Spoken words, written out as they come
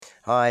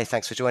Hi,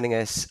 thanks for joining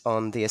us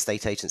on the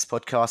Estate Agents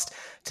podcast.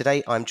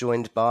 Today I'm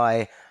joined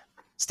by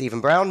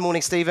Stephen Brown.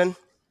 Morning, Stephen.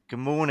 Good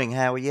morning.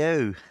 How are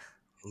you?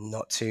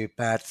 Not too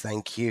bad,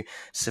 thank you.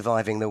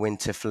 Surviving the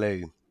winter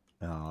flu.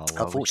 Oh, well, we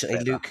Unfortunately,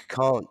 better. Luke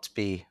can't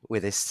be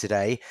with us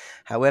today.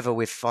 However,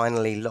 we've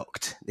finally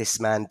locked this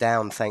man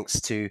down thanks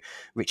to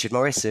Richard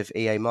Morris of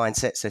EA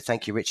Mindset. So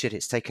thank you, Richard.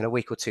 It's taken a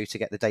week or two to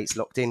get the dates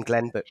locked in,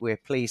 Glenn, but we're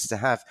pleased to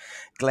have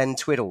Glenn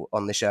Twiddle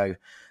on the show.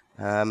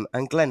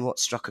 And Glenn, what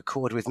struck a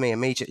chord with me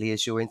immediately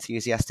is your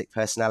enthusiastic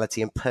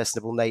personality and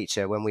personable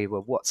nature. When we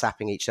were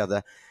WhatsApping each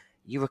other,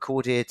 you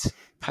recorded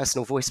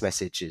personal voice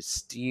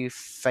messages. Do you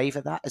favour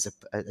that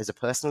as a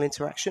personal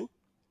interaction?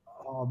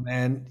 Oh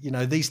man,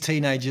 these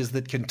teenagers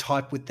that can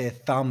type with their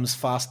thumbs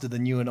faster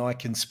than you and I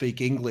can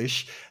speak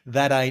English,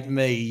 that ain't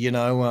me. If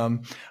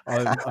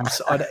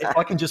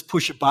I can just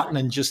push a button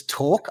and just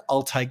talk,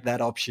 I'll take that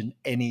option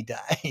any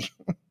day.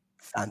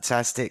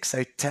 Fantastic.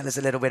 So tell us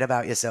a little bit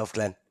about yourself,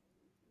 Glenn.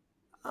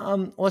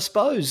 Well, I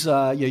suppose,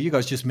 you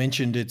guys just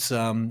mentioned it's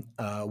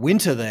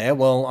winter there.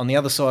 Well, on the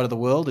other side of the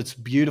world, it's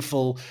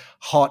beautiful,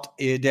 hot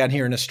down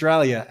here in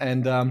Australia.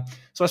 And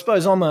so I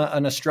suppose I'm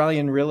an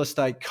Australian real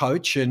estate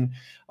coach, and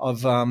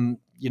I've,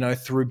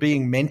 through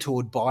being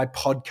mentored by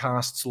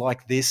podcasts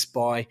like this,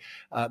 by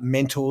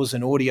mentors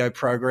and audio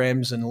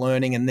programs and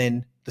learning, and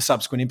then the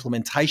subsequent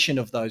implementation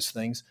of those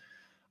things,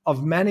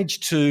 I've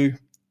managed to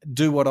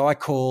do what I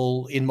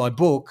call in my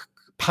book,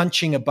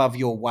 punching above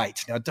your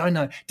weight. Now, I don't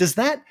know, does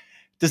that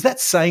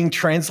saying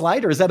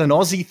translate, or is that an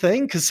Aussie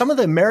thing? Because some of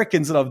the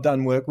Americans that I've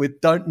done work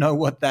with don't know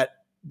what that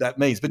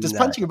means. But does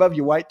punching above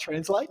your weight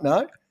translate?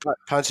 No?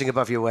 Punching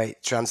above your weight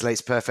translates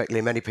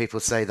perfectly. Many people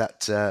say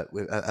that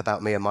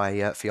about me and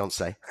my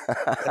fiance.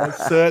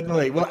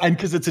 Certainly. Well, and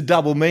because it's a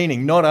double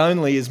meaning. Not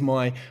only is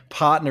my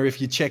partner,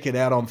 if you check it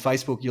out on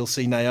Facebook, you'll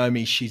see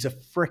Naomi, she's a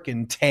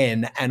frickin'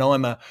 10, and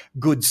I'm a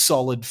good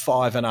solid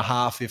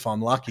 5.5 if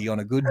I'm lucky on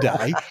a good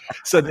day.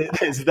 So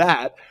there's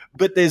that.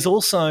 But there's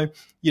also,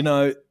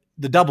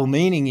 the double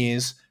meaning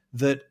is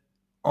that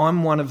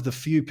I'm one of the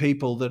few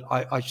people that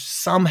I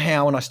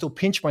somehow, and I still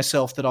pinch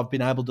myself, that I've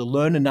been able to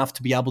learn enough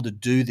to be able to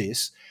do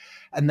this.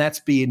 And that's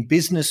be in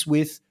business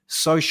with,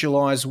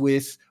 socialize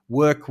with,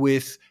 work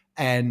with,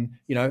 and,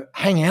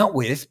 hang out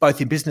with,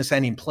 both in business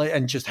and in play,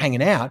 and just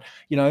hanging out,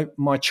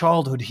 my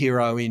childhood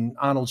hero in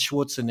Arnold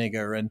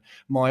Schwarzenegger, and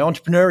my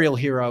entrepreneurial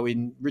hero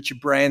in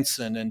Richard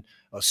Branson, and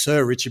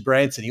Sir Richard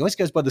Branson. He always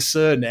goes by the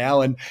Sir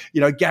now, and,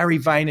 Gary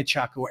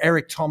Vaynerchuk or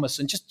Eric Thomas,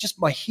 and just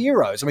my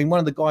heroes. I mean, one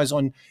of the guys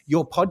on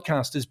your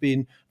podcast has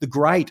been the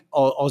great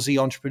Aussie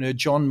entrepreneur,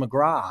 John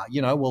McGrath.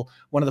 Well,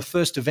 one of the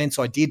first events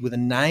I did with a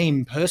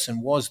name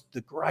person was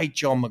the great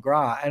John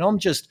McGrath. And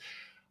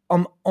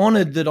I'm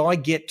honored that I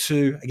get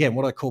to, again,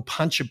 what I call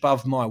punch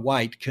above my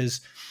weight, because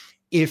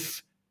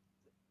if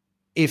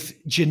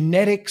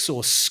genetics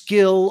or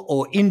skill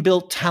or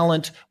inbuilt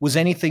talent was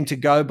anything to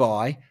go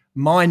by,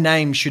 my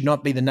name should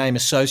not be the name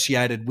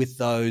associated with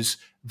those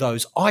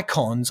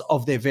icons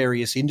of their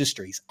various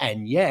industries.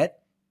 And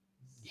yet,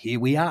 here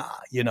we are,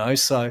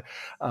 So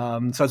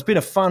it's been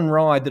a fun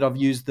ride that I've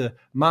used the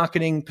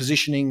marketing,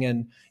 positioning,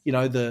 and,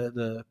 I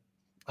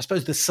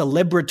suppose the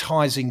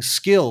celebritizing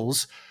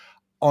skills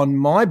on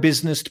my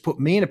business to put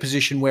me in a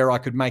position where I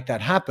could make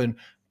that happen.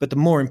 But the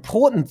more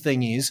important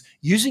thing is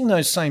using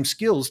those same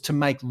skills to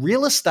make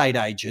real estate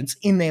agents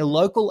in their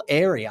local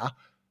area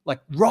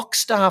like rock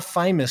star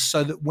famous,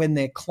 so that when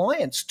their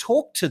clients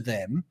talk to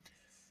them,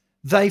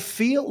 they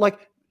feel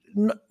like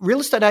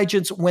real estate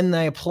agents, when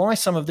they apply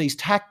some of these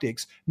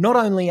tactics, not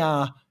only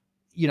are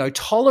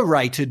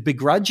tolerated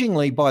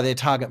begrudgingly by their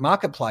target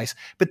marketplace,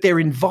 but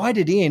they're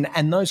invited in,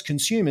 and those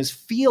consumers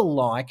feel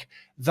like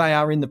they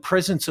are in the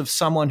presence of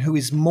someone who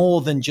is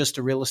more than just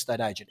a real estate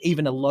agent,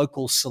 even a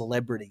local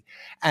celebrity.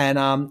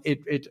 And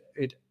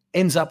it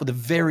ends up with a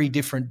very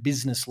different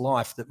business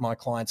life that my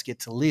clients get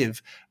to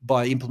live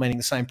by implementing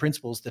the same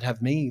principles that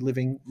have me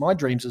living my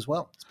dreams as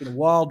well. It's been a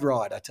wild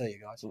ride, I tell you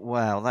guys.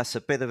 Wow, that's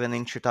a bit of an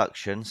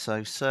introduction.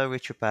 So, Sir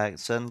Richard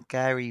Branson,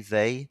 Gary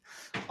V,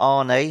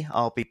 Arnie,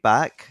 I'll be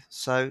back.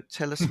 So,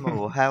 tell us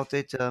more. How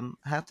did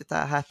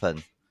that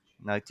happen?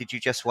 Did you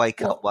just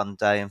wake up one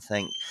day and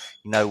think,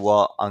 you know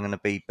what, I'm going to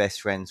be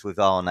best friends with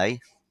Arnie?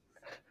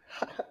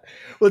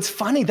 Well, it's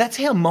funny. That's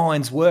how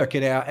minds work.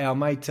 And our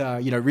mate,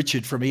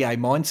 Richard from EA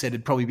Mindset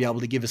would probably be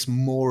able to give us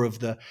more of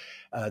the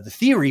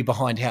theory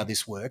behind how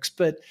this works.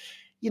 But,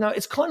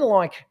 it's kind of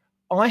like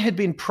I had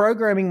been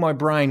programming my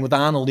brain with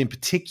Arnold in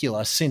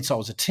particular since I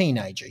was a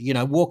teenager,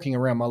 walking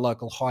around my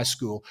local high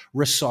school,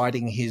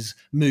 reciting his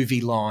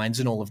movie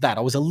lines and all of that.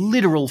 I was a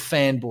literal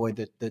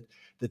fanboy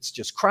that's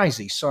just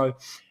crazy. So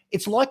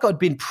it's like I'd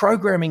been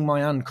programming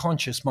my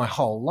unconscious my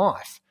whole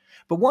life.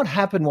 But what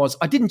happened was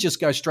I didn't just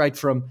go straight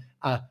from,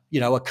 a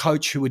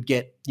coach who would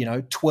get,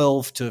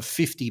 12 to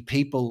 50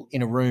 people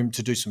in a room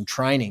to do some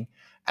training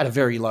at a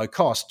very low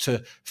cost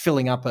to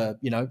filling up a,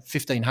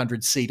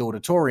 1,500 seat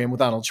auditorium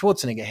with Arnold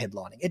Schwarzenegger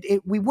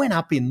headlining. We went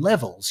up in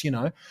levels,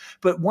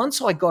 But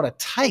once I got a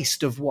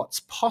taste of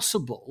what's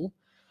possible,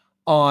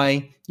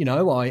 I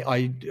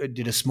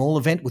did a small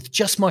event with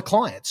just my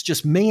clients,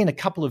 just me and a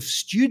couple of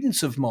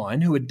students of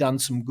mine who had done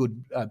some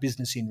good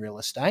business in real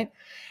estate.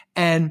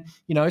 And,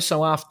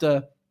 so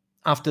after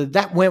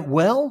that went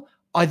well,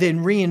 I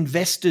then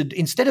reinvested.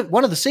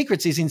 One of the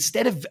secrets is,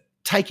 instead of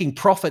taking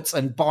profits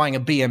and buying a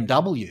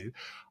BMW,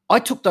 I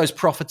took those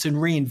profits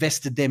and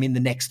reinvested them in the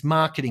next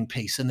marketing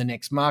piece and the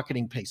next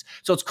marketing piece.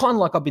 So it's kind of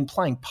like I've been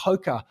playing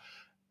poker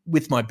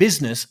with my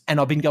business, and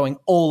I've been going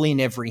all in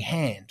every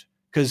hand.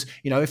 Because,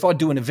 if I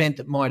do an event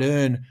that might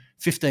earn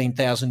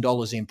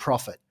 $15,000 in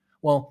profit,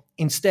 well,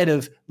 instead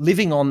of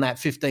living on that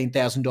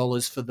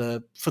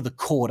 $15,000 for the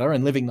quarter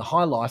and living the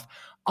high life,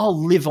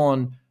 I'll live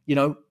on,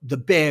 the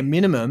bare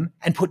minimum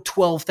and put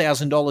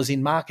 $12,000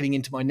 in marketing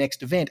into my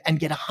next event and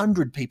get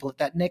 100 people at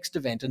that next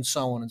event, and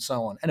so on and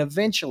so on. And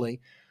eventually,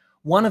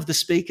 one of the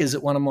speakers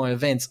at one of my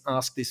events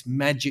asked this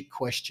magic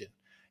question.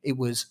 It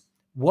was,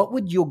 what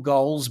would your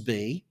goals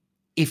be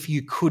if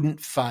you couldn't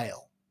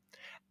fail?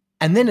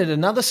 And then at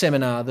another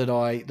seminar that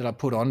I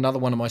put on, another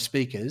one of my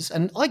speakers,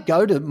 and I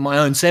go to my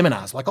own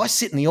seminars. Like, I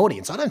sit in the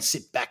audience. I don't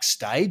sit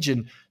backstage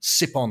and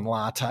sip on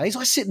lattes.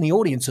 I sit in the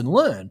audience and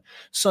learn.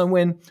 So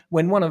when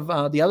one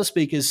of the other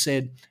speakers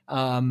said,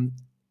 and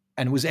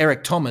it was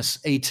Eric Thomas,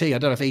 E.T. I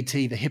don't know if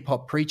E.T. the hip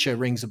hop preacher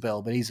rings a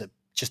bell, but he's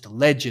just a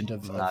legend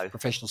of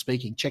professional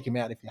speaking. Check him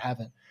out if you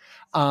haven't.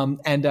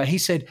 And he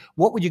said,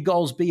 what would your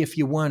goals be if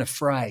you weren't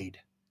afraid?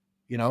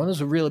 And there's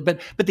a really, but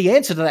the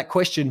answer to that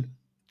question,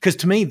 because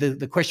to me,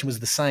 the question was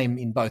the same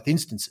in both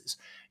instances.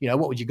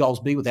 What would your goals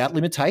be without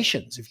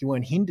limitations, if you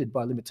weren't hindered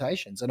by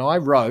limitations? And I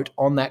wrote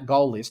on that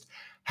goal list,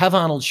 have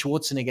Arnold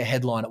Schwarzenegger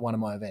headline at one of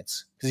my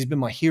events, because he's been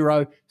my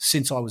hero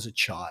since I was a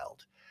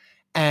child.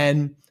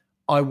 And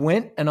I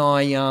went and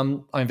I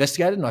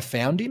investigated and I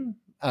found him.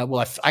 I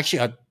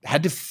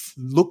had to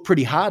look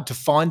pretty hard to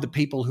find the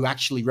people who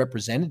actually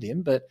represented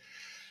him, but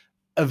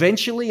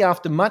eventually,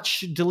 after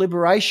much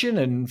deliberation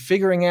and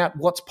figuring out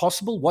what's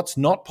possible, what's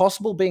not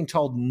possible, being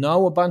told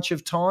no a bunch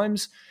of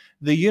times,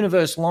 the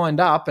universe lined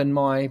up and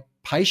my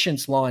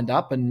patience lined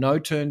up, and no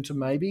turned to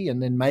maybe,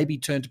 and then maybe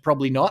turned to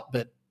probably not,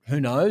 but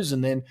who knows?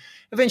 And then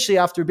eventually,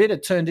 after a bit,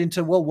 it turned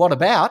into, well, what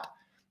about?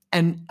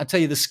 And I tell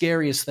you, the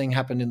scariest thing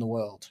happened in the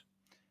world.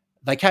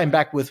 They came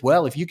back with,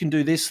 well, if you can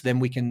do this, then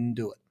we can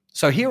do it.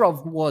 So here I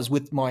was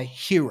with my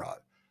hero,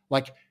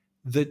 like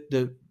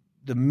the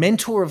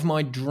mentor of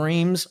my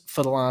dreams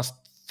for the last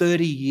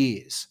 30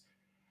 years.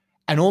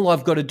 And all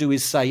I've got to do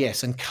is say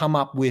yes and come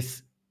up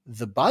with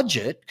the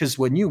budget, because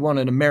when you want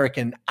an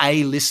American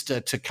A-lister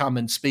to come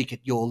and speak at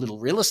your little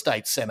real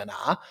estate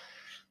seminar,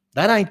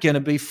 that ain't going to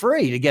be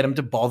free to get them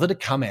to bother to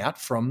come out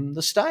from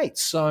the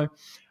States. So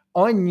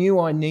I knew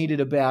I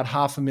needed about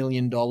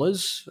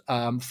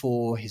 $500,000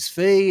 for his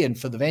fee and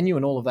for the venue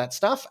and all of that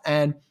stuff.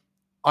 And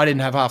I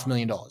didn't have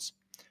 $500,000.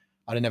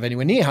 I didn't have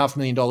anywhere near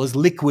 $500,000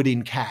 liquid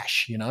in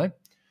cash,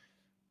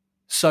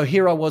 So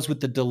here I was with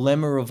the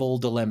dilemma of all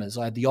dilemmas.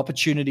 I had the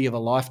opportunity of a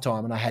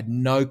lifetime and I had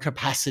no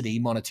capacity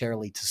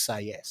monetarily to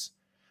say yes.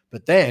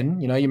 But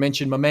then, you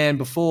mentioned my man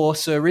before,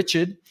 Sir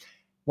Richard.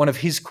 One of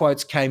his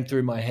quotes came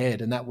through my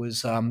head, and that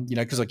was,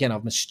 because again,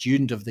 I'm a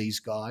student of these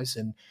guys,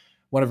 and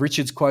one of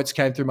Richard's quotes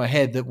came through my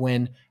head, that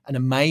when an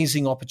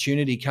amazing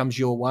opportunity comes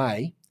your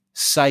way,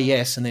 say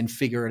yes and then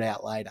figure it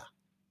out later.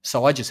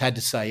 So I just had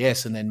to say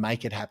yes and then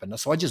make it happen.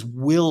 So I just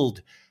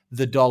willed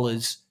the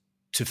dollars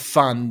to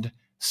fund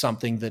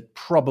something that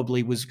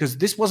probably was, because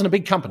this wasn't a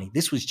big company.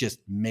 This was just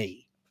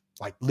me.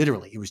 Like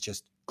literally, it was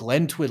just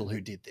Glenn Twiddle who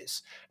did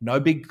this. No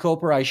big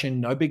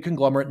corporation, no big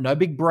conglomerate, no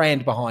big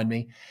brand behind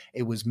me.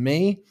 It was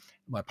me,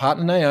 my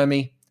partner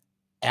Naomi,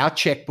 our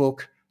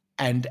checkbook,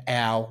 and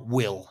our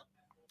will.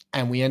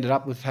 And we ended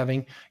up with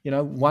having,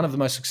 one of the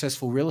most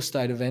successful real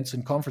estate events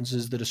and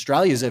conferences that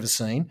Australia's ever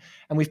seen.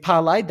 And we've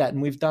parlayed that, and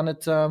we've done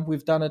it,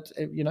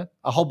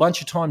 a whole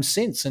bunch of times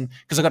since. And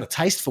because I got a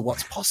taste for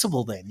what's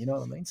possible then, you know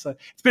what I mean? So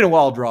it's been a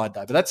wild ride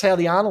though. But that's how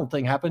the Arnold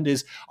thing happened,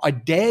 is I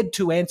dared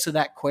to answer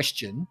that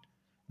question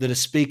that a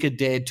speaker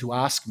dared to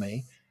ask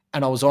me.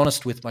 And I was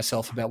honest with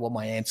myself about what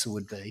my answer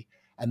would be.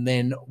 And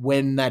then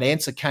when that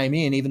answer came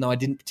in, even though I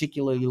didn't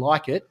particularly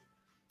like it,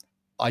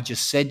 I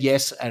just said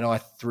yes, and I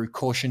threw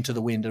caution to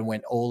the wind and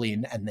went all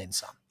in and then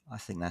some. I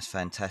think that's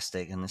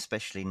fantastic. And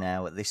especially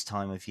now at this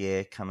time of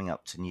year, coming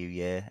up to New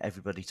Year,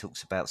 everybody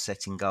talks about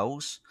setting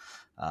goals.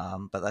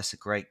 But that's a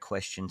great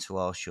question to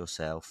ask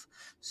yourself.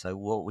 So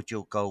what would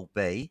your goal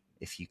be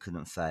if you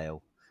couldn't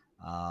fail?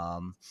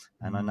 And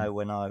I know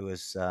when I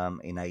was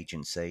in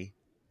agency,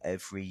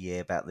 every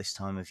year about this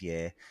time of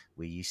year,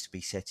 we used to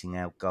be setting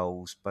out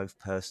goals, both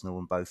personal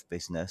and both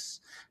business,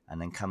 and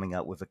then coming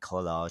up with a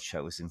collage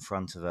that was in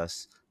front of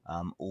us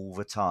all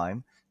the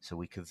time, so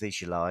we could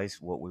visualize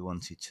what we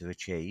wanted to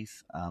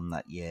achieve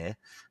that year,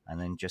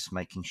 and then just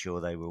making sure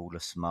they were all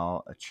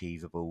smart,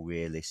 achievable,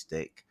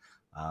 realistic,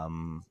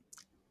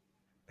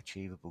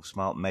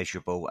 smart,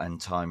 measurable, and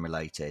time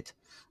related.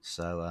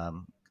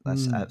 So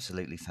that's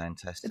absolutely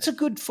fantastic. It's a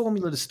good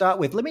formula to start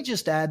with. Let me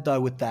just add though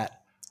with that,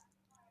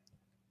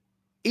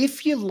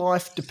 if your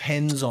life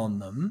depends on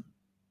them,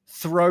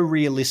 throw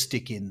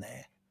realistic in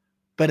there.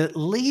 But at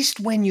least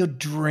when you're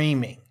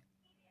dreaming,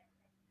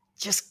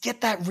 just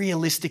get that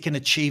realistic and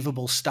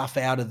achievable stuff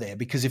out of there.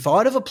 Because if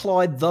I'd have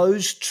applied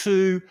those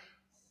two,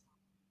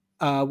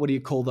 what do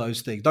you call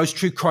those things? Those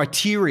two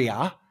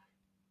criteria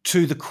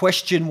to the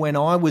question when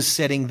I was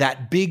setting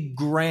that big,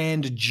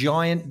 grand,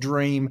 giant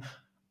dream,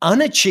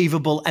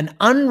 unachievable and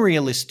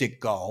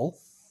unrealistic goal,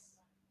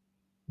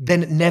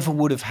 then it never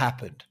would have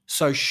happened.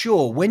 So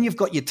sure, when you've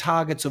got your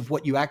targets of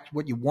what you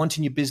want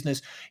in your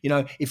business,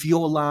 if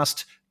your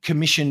last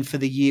commission for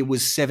the year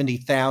was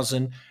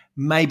 70,000,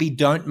 maybe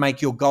don't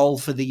make your goal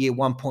for the year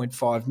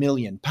 1.5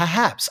 million,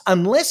 perhaps,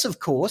 unless of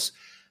course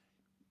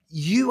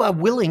you are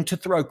willing to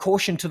throw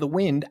caution to the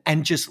wind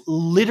and just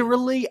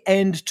literally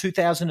end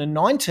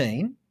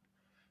 2019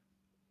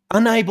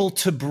 unable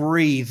to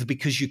breathe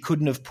because you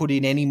couldn't have put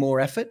in any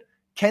more effort.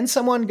 Can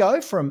someone go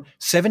from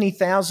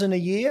 70,000 a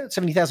year,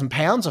 70,000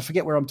 pounds? I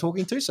forget where I'm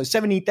talking to. So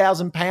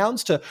 70,000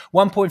 pounds to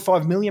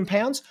 1.5 million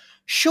pounds?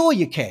 Sure,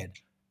 you can.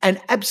 And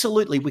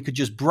absolutely, we could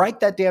just break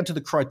that down to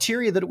the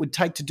criteria that it would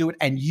take to do it,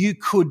 and you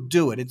could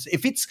do it.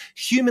 If it's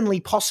humanly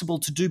possible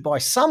to do by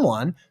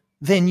someone,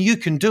 then you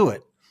can do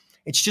it.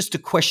 It's just a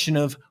question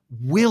of,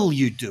 will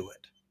you do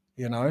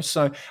it?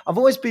 So I've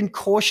always been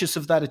cautious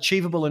of that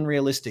achievable and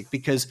realistic,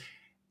 because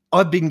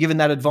I've been given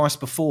that advice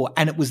before,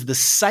 and it was the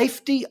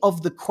safety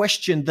of the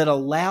question that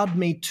allowed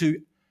me to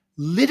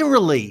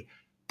literally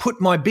put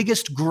my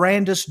biggest,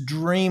 grandest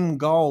dream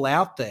goal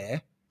out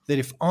there, that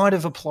if I'd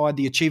have applied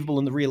the achievable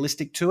and the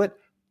realistic to it,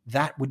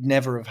 that would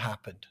never have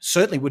happened.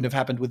 Certainly wouldn't have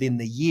happened within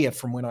the year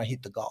from when I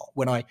hit the goal,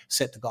 when I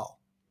set the goal.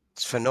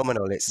 It's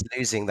phenomenal. It's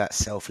losing that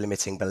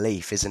self-limiting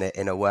belief, isn't it,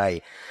 in a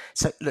way?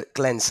 So look,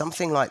 Glenn,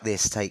 something like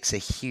this takes a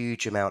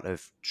huge amount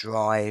of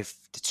drive,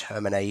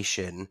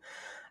 determination.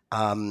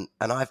 And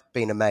I've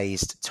been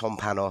amazed. Tom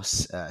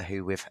Panos,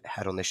 who we've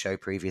had on the show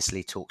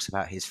previously, talks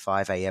about his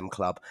 5 a.m.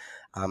 club.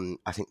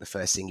 I think the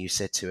first thing you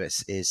said to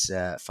us is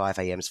 5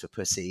 a.m.s for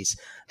pussies.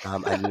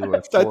 And you were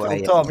a 4 Don't tell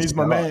a.m. Tom, he's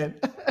my start.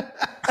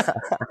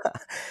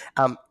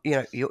 man.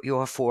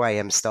 You're a 4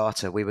 a.m.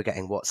 starter. We were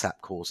getting WhatsApp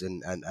calls,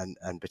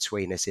 and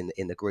between us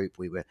in the group,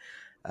 we were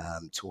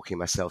talking,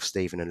 myself,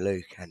 Stephen, and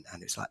Luke, and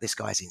it's like, this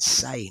guy's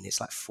insane.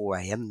 It's like 4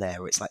 a.m.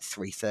 there, or it's like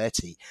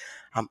 3:30.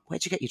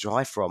 Where'd you get your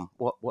drive from?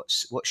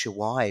 What's your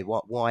why?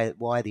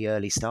 Why the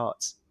early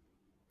starts?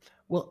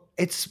 Well,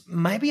 it's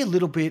maybe a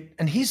little bit,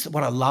 and here's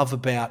what I love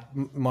about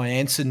my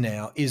answer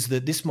now, is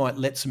that this might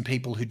let some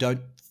people who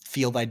don't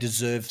feel they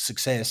deserve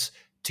success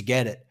to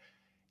get it.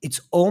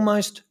 It's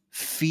almost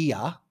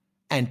fear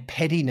and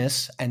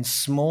pettiness and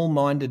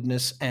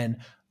small-mindedness and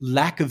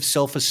lack of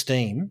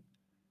self-esteem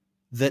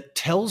that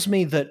tells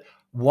me that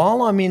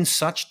while I'm in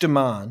such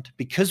demand,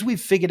 because we've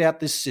figured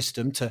out this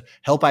system to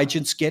help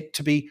agents get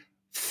to be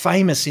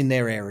famous in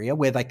their area,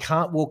 where they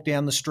can't walk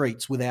down the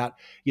streets without,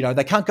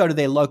 they can't go to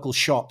their local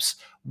shops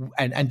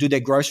and do their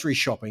grocery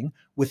shopping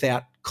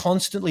without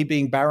constantly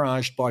being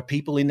barraged by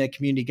people in their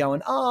community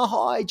going, oh,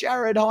 hi,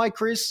 Jared, hi,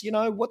 Chris,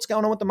 what's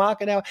going on with the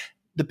market now?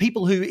 The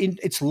people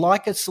it's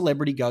like a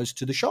celebrity goes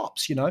to the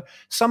shops.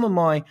 Some of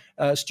my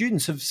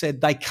students have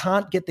said they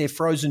can't get their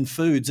frozen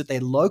foods at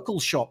their local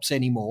shops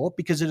anymore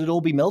because it'd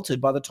all be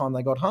melted by the time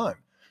they got home.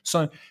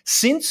 So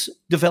since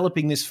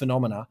developing this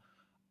phenomena,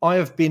 I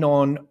have been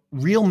on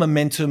real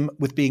momentum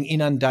with being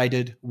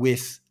inundated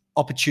with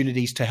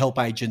opportunities to help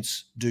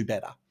agents do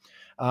better.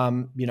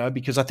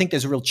 Because I think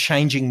there's a real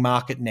changing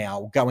market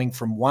now, going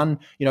from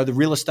the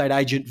real estate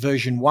agent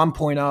version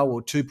 1.0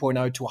 or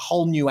 2.0 to a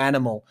whole new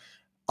animal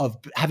of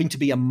having to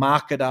be a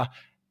marketer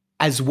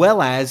as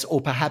well as,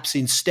 or perhaps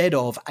instead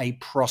of, a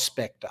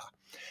prospector.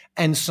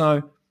 And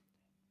so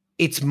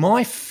it's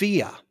my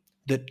fear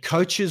that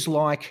coaches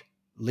like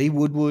Lee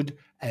Woodward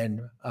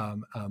and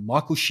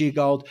Michael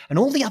Sheargold and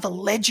all the other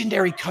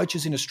legendary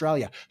coaches in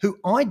Australia, who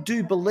I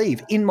do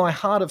believe in my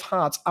heart of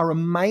hearts are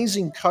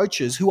amazing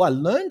coaches who I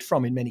learned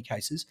from in many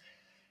cases.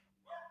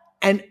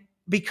 And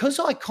because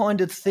I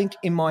kind of think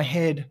in my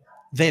head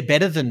they're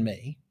better than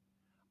me,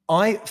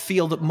 I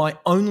feel that my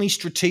only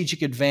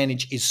strategic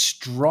advantage is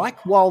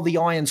strike while the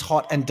iron's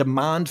hot and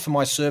demand for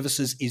my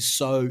services is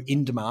so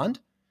in demand.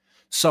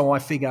 So I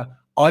figure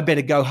I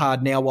better go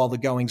hard now while the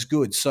going's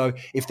good. So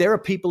if there are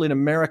people in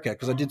America,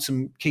 because I did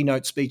some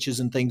keynote speeches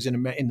and things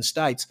in the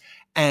States,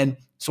 and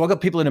so I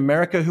got people in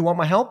America who want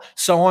my help.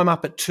 So I'm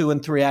up at 2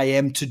 and 3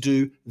 a.m. to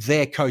do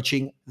their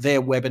coaching,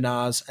 their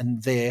webinars,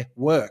 and their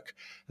work.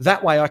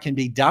 That way I can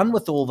be done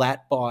with all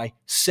that by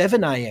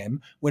 7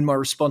 a.m. when my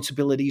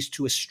responsibilities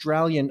to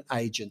Australian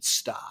agents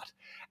start.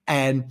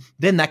 And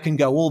then that can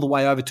go all the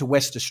way over to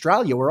West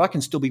Australia, where I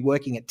can still be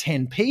working at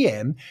 10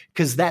 p.m.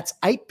 because that's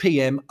 8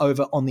 p.m.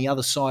 over on the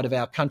other side of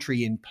our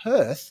country in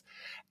Perth,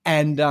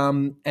 and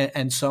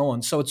so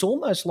on. So it's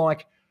almost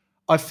like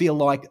I feel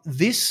like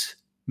this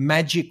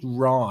magic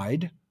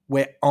ride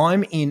where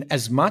I'm in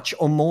as much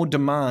or more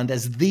demand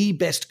as the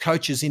best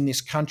coaches in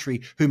this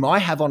country, whom I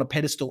have on a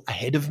pedestal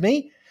ahead of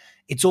me.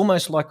 It's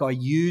almost like I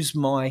use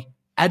my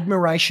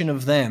admiration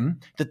of them,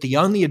 that the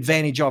only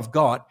advantage I've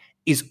got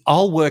is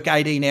I'll work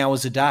 18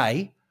 hours a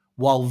day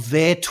while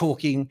they're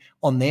talking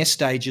on their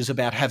stages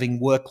about having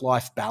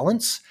work-life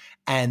balance,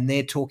 and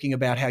they're talking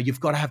about how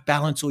you've got to have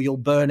balance or you'll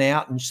burn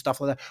out and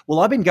stuff like that. Well,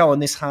 I've been going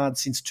this hard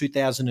since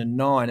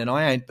 2009 and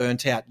I ain't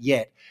burnt out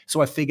yet.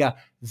 So I figure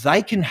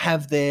they can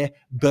have their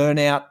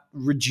burnout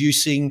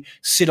reducing,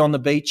 sit on the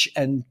beach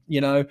and,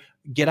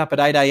 get up at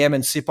 8 a.m.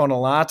 and sip on a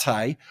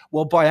latte.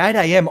 Well, by 8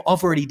 a.m.,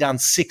 I've already done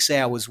 6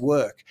 hours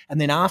work.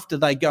 And then after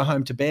they go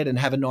home to bed and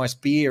have a nice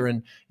beer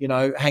and,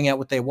 hang out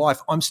with their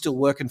wife, I'm still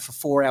working for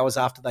 4 hours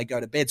after they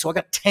go to bed. So I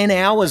got 10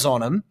 hours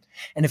on them.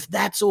 And if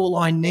that's all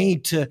I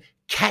need to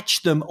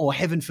catch them, or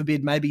heaven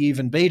forbid, maybe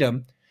even beat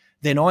them,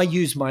 then I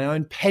use my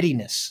own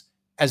pettiness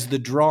as the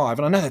drive.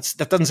 And I know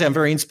that doesn't sound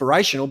very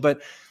inspirational,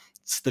 but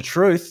it's the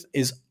truth.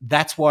 Is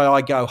that's why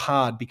I go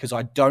hard, because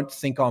I don't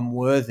think I'm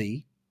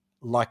worthy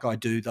like I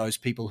do those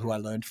people who I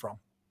learned from.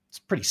 It's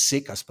pretty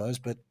sick, I suppose,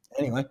 but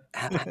anyway.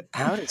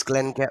 How does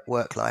Glenn get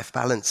work-life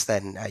balance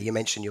then? You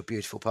mentioned your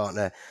beautiful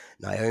partner,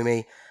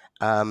 Naomi.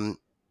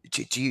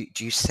 Do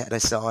you set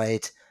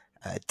aside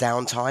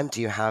downtime?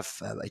 Do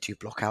you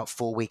block out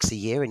 4 weeks a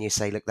year and you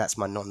say, look, that's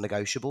my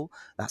non-negotiable.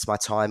 That's my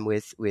time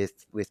with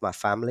my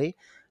family.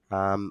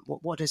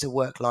 What does a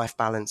work-life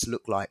balance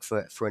look like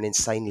for an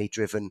insanely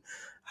driven,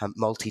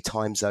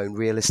 multi-time zone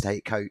real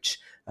estate coach,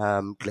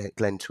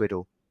 Glenn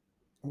Twiddle?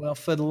 Well,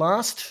 for the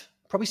last,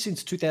 probably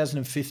since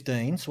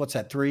 2015, so what's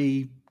that,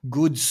 3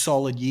 good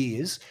solid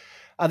years,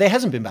 there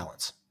hasn't been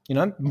balance.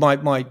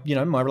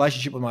 My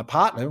relationship with my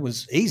partner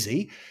was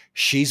easy.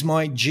 She's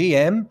my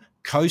GM,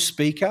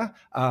 co-speaker,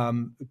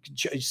 COO,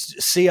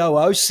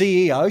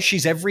 CEO.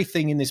 She's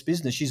everything in this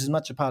business. She's as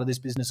much a part of this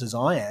business as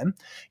I am.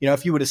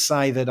 If you were to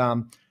say that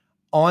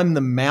I'm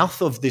the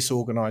mouth of this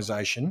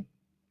organization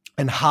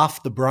and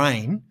half the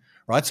brain,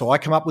 right? So I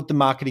come up with the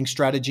marketing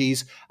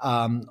strategies.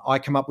 I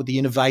come up with the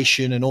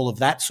innovation and all of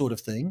that sort of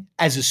thing.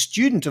 As a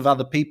student of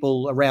other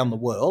people around the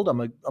world,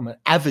 I'm an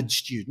avid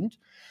student.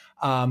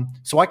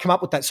 So I come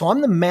up with that. So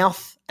I'm the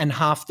mouth and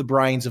half the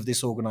brains of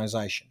this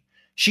organization.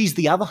 She's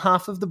the other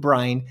half of the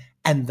brain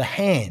and the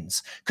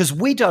hands, because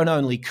we don't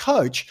only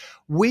coach,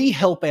 we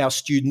help our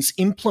students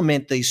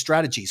implement these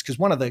strategies. Because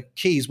one of the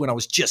keys when I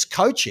was just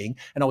coaching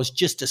and I was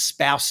just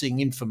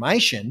espousing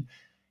information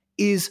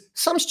is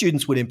some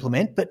students would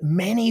implement, but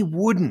many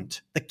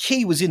wouldn't. The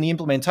key was in the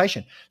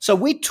implementation. So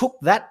we took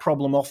that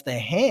problem off their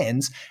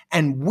hands,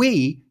 and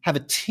we have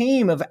a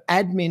team of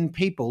admin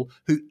people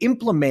who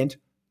implement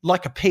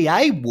like a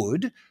PA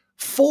would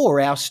for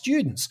our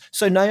students.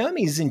 So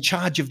Naomi is in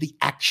charge of the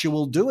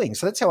actual doing.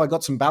 So that's how I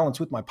got some balance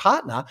with my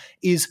partner,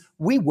 is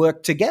we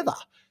work together.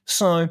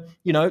 So,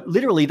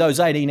 literally those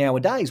 18-hour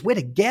days, we're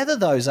together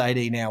those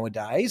 18-hour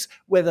days,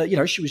 whether,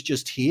 she was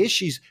just here,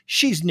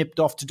 she's nipped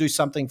off to do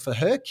something for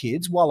her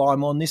kids while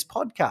I'm on this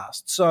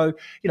podcast. So,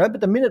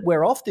 but the minute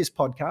we're off this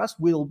podcast,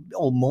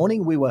 all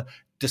morning we were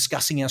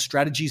discussing our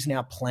strategies and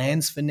our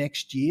plans for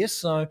next year.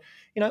 So,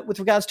 with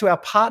regards to our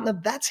partner,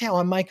 that's how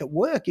I make it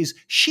work, is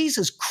she's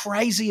as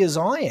crazy as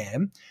I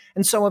am.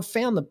 And so I've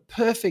found the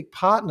perfect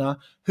partner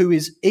who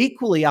is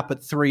equally up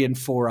at 3 and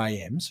 4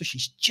 a.m. So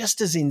she's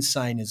just as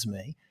insane as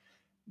me.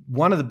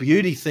 One of the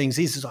beauty things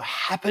is I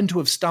happen to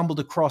have stumbled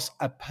across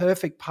a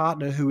perfect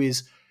partner who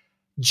is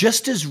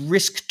just as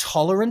risk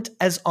tolerant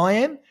as I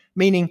am.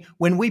 Meaning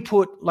when we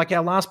put, like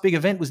our last big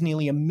event was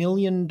nearly $1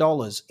 million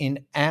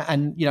in,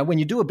 and when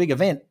you do a big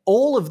event,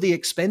 all of the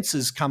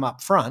expenses come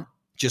up front,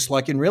 just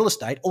like in real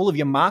estate, all of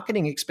your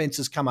marketing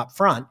expenses come up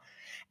front,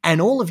 and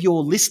all of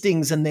your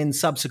listings and then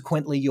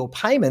subsequently your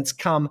payments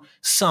come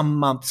some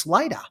months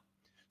later.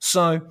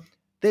 So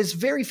there's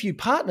very few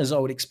partners I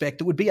would expect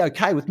that would be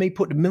okay with me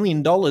putting $1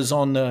 million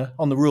on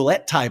the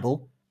roulette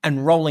table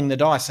and rolling the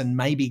dice and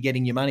maybe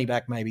getting your money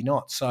back, maybe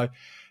not. So,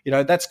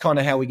 that's kind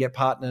of how we get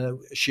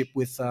partnership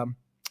with,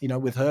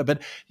 with her.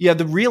 But yeah,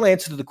 the real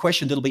answer to the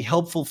question that'll be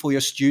helpful for your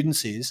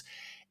students is,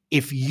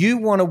 if you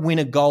want to win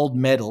a gold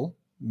medal,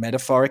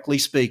 metaphorically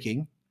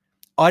speaking,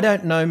 I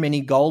don't know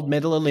many gold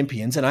medal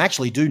Olympians, and I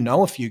actually do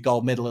know a few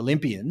gold medal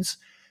Olympians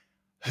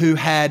who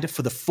had,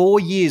 for the 4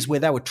 years where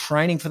they were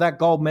training for that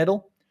gold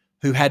medal,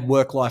 who had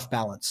work-life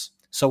balance.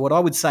 So what I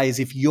would say is,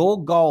 if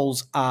your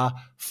goals are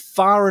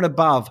far and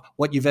above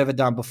what you've ever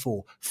done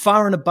before,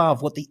 far and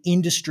above what the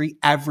industry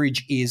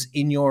average is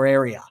in your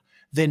area,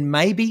 then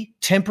maybe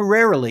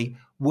temporarily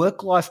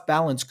work-life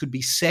balance could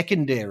be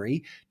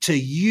secondary to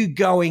you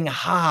going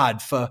hard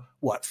for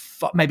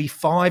maybe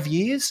 5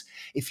 years.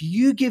 If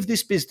you give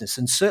this business,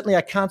 and certainly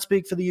I can't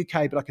speak for the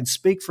UK, but I can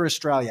speak for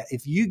Australia,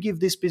 if you give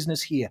this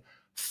business here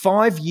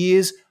 5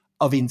 years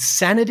of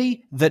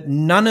insanity that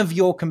none of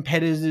your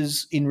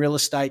competitors in real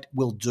estate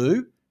will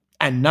do,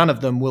 and none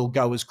of them will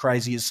go as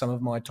crazy as some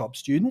of my top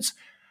students.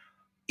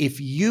 If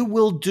you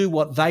will do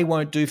what they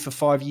won't do for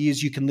 5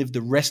 years, you can live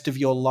the rest of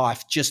your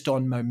life just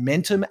on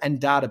momentum and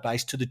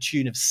database to the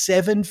tune of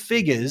 7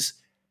 figures.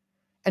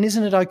 And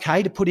isn't it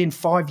okay to put in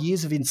 5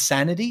 years of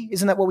insanity?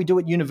 Isn't that what we do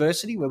at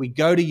university, where we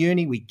go to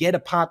uni, we get a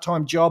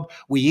part-time job,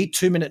 we eat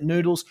 2-minute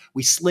noodles,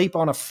 we sleep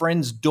on a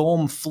friend's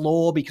dorm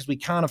floor because we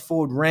can't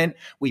afford rent,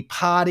 we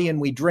party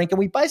and we drink, and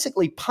we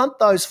basically punt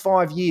those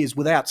 5 years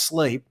without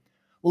sleep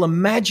Well,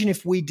 imagine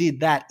if we did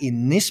that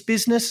in this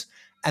business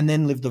and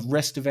then live the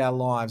rest of our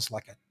lives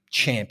like a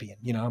champion.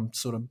 I'm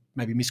sort of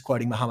maybe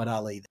misquoting Muhammad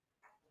Ali.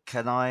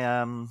 Can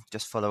I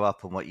just follow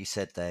up on what you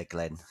said there,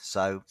 Glenn?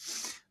 So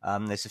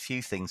there's a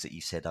few things that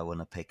you said I want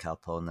to pick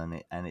up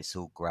on, and it's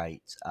all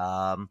great.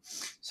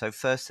 So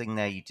first thing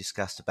there, you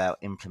discussed about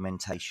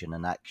implementation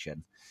and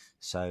action.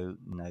 So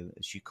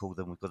as you call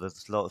them, we've got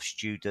a lot of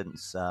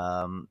students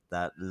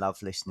that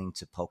love listening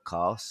to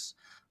podcasts,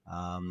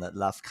 that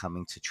love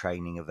coming to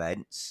training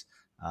events.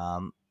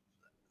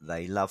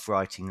 They love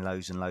writing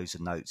loads and loads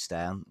of notes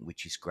down,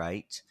 which is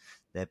great.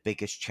 Their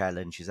biggest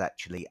challenge is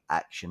actually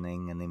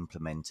actioning and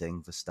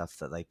implementing the stuff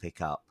that they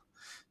pick up.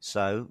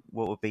 So,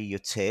 what would be your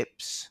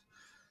tips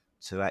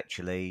to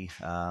actually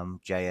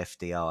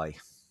JFDI?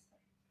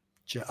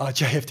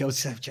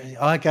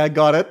 JFDI. Okay,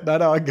 got it.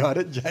 No, I got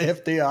it.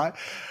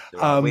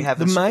 JFDI. We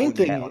haven't The main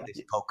sworn yet thing. on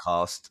this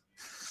podcast.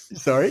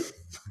 Sorry.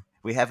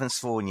 We haven't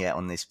sworn yet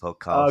on this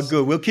podcast. Oh,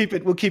 good. We'll keep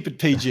it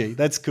PG.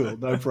 That's cool.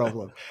 No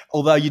problem.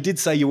 Although you did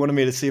say you wanted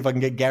me to see if I can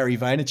get Gary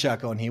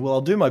Vaynerchuk on here. Well,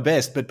 I'll do my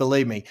best, but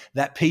believe me,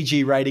 that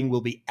PG rating will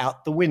be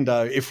out the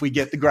window if we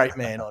get the great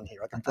man on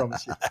here. I can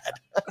promise you that.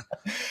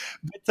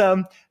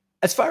 But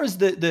as far as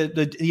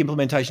the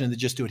implementation of the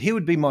Just Do It, here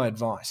would be my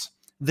advice: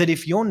 that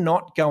if you're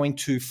not going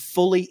to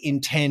fully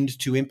intend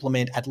to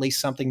implement at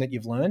least something that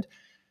you've learned,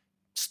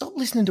 stop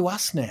listening to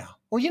us now.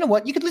 Well, you know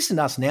what? You could listen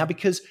to us now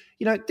because,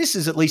 this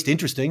is at least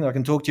interesting. I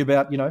can talk to you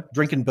about,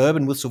 drinking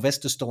bourbon with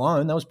Sylvester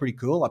Stallone. That was pretty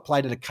cool. I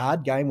played at a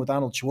card game with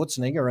Arnold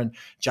Schwarzenegger, and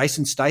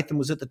Jason Statham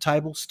was at the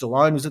table.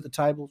 Stallone was at the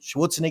table.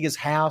 Schwarzenegger's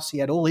house. He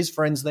had all his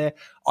friends there.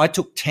 I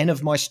took 10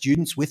 of my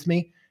students with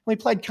me. We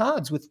played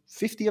cards with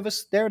 50 of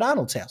us there at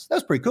Arnold's house. That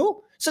was pretty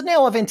cool. So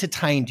now I've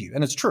entertained you.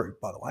 And it's true,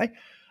 by the way.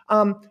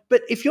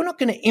 But if you're not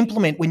going to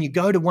implement when you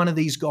go to one of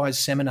these guys'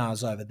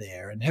 seminars over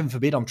there, and heaven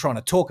forbid I'm trying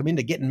to talk them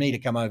into getting me to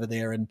come over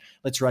there and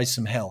let's raise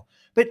some hell.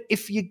 But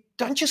if you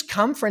don't just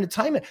come for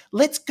entertainment,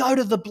 let's go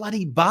to the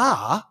bloody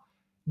bar,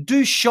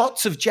 do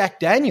shots of Jack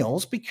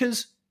Daniels,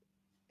 because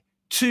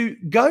to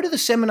go to the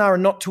seminar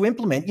and not to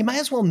implement, you may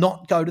as well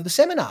not go to the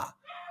seminar.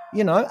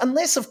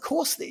 Unless, of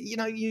course,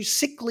 you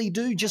sickly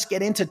do just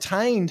get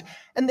entertained.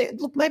 And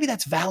look, maybe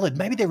that's valid.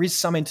 Maybe there is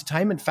some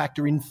entertainment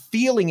factor in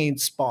feeling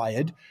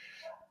inspired,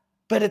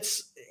 but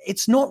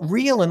it's not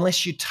real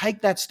unless you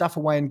take that stuff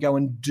away and go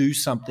and do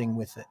something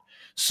with it.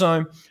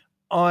 So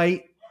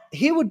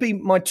here would be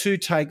my two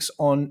takes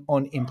on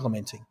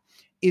implementing.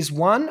 Is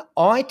one,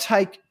 I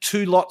take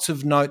 2 lots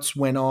of notes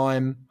when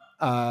I'm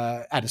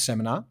at a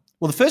seminar.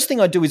 Well, the first thing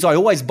I do is I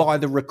always buy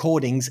the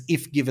recordings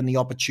if given the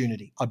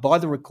opportunity. I buy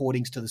the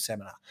recordings to the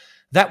seminar.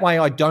 That way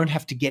I don't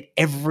have to get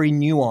every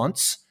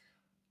nuance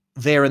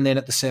there and then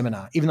at the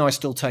seminar, even though I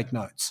still take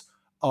notes.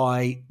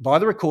 I buy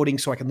the recording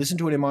so I can listen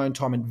to it in my own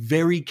time and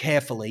very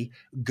carefully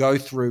go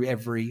through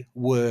every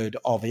word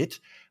of it,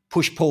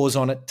 push pause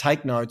on it,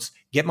 take notes,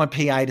 get my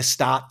PA to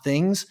start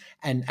things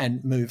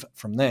and move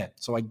from there.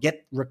 So I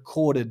get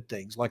recorded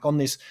things like on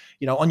this,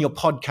 on your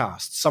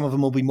podcast. Some of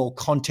them will be more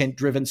content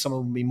driven. Some of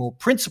them will be more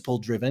principle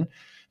driven.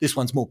 This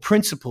one's more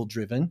principle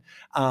driven.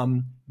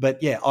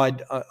 But yeah,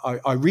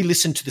 I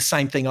re-listen to the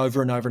same thing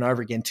over and over and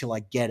over again till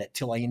I get it,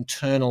 till I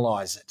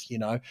internalize it,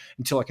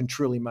 until I can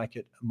truly make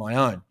it my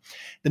own.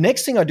 The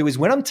next thing I do is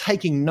when I'm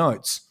taking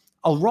notes,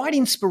 I'll write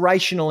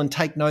inspirational and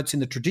take notes in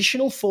the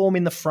traditional form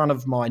in the front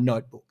of my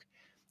notebook.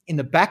 In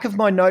the back of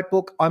my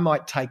notebook, I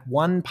might take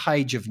 1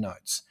 page of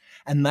notes,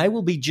 and they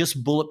will be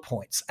just bullet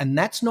points. And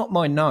that's not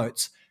my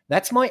notes.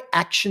 That's my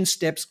action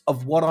steps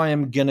of what I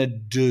am going to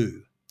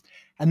do.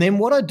 And then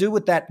what I do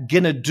with that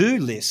gonna do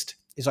list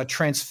is I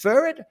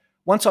transfer it.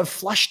 Once I've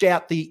flushed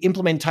out the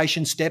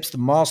implementation steps, the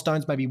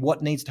milestones, maybe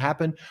what needs to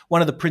happen.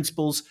 One of the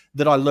principles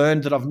that I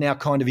learned that I've now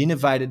kind of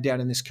innovated down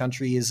in this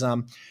country is,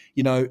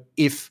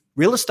 if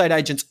real estate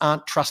agents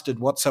aren't trusted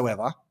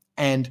whatsoever,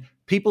 and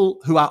people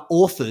who are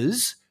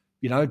authors,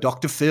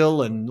 Dr.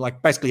 Phil and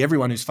like basically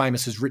everyone who's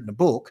famous has written a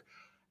book,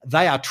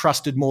 they are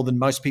trusted more than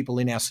most people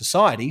in our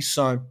society.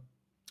 So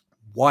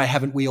why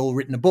haven't we all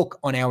written a book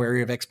on our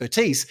area of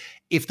expertise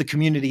if the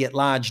community at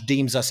large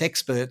deems us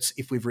experts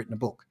if we've written a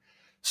book?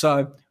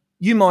 So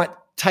you might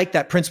take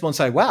that principle and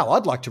say, wow,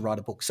 I'd like to write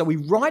a book. So we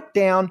write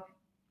down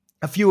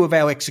a few of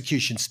our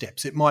execution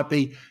steps. It might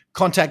be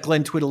contact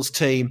Glenn Twiddle's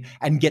team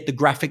and get the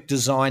graphic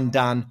design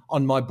done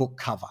on my book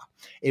cover.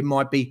 It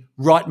might be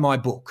write my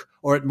book,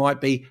 or it might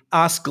be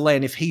ask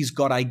Glenn if he's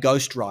got a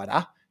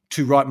ghostwriter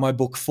to write my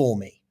book for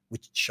me,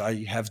 which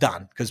I have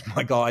done because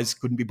my guys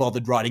couldn't be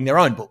bothered writing their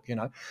own book,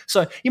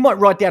 So you might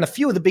write down a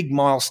few of the big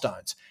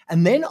milestones.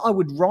 And then I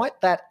would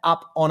write that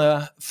up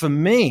for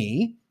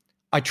me,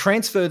 I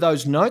transfer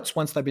those notes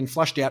once they've been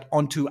flushed out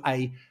onto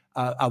a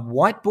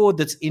whiteboard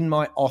that's in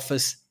my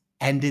office,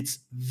 and it's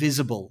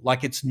visible.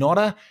 Like it's not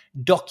a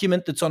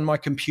document that's on my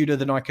computer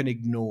that I can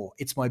ignore.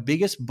 It's my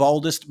biggest,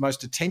 boldest,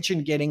 most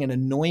attention-getting and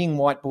annoying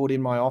whiteboard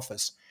in my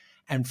office.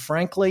 And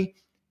frankly,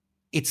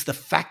 it's the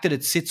fact that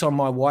it sits on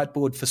my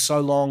whiteboard for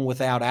so long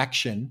without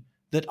action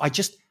that I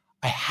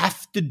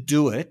have to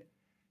do it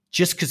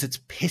just because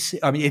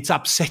it's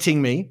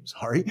upsetting me.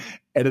 Sorry,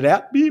 edit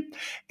out. Beep.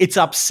 It's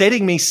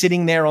upsetting me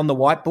sitting there on the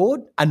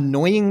whiteboard,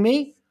 annoying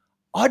me.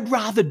 I'd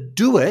rather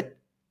do it,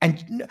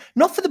 and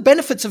not for the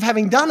benefits of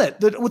having done it,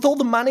 with all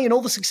the money and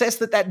all the success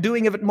that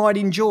doing of it might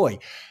enjoy.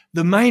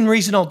 The main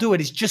reason I'll do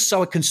it is just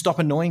so it can stop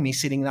annoying me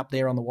sitting up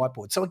there on the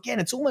whiteboard. So again,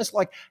 it's almost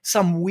like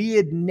some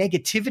weird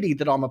negativity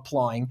that I'm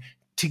applying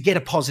to get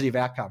a positive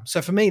outcome.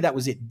 So for me, that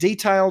was it.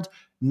 Detailed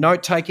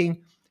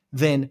note-taking,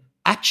 then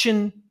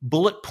action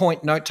bullet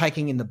point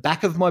note-taking in the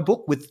back of my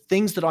book with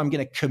things that I'm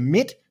going to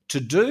commit to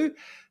do.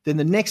 Then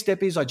the next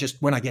step is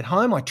when I get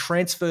home, I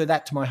transfer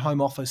that to my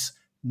home office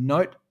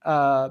note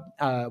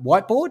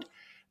whiteboard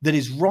that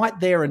is right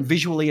there and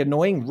visually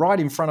annoying, right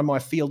in front of my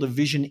field of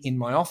vision in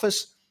my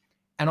office.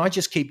 And I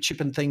just keep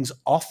chipping things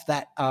off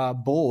that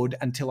board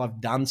until I've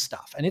done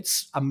stuff. And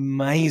it's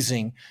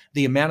amazing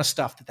the amount of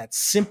stuff that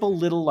simple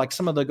little, like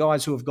some of the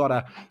guys who have got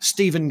a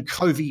Stephen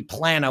Covey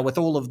planner with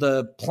all of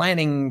the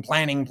planning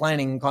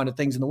kind of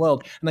things in the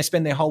world, and they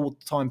spend their whole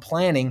time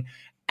planning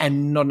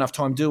and not enough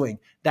time doing.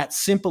 That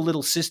simple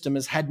little system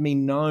has had me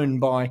known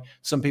by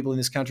some people in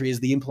this country as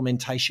the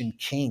implementation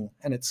king.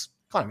 And it's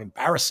kind of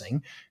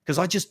embarrassing because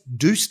I just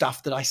do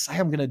stuff that I say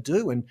I'm going to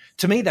do. And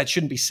to me, that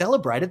shouldn't be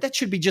celebrated. That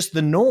should be just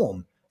the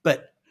norm.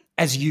 But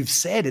as you've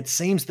said, it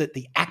seems that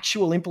the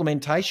actual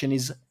implementation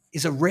is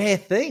a rare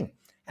thing,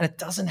 and it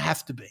doesn't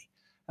have to be.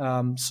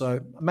 So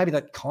maybe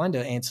that kind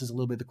of answers a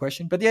little bit of the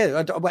question. But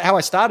yeah, how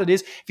I started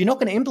is, if you're not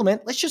going to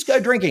implement, let's just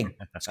go drinking.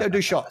 Let's go do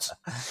shots.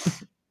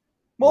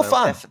 More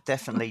fun.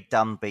 Definitely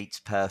done beats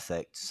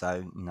perfect.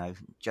 So,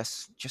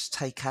 just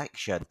take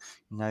action.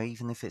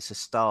 Even if it's a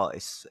start,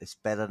 it's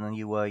better than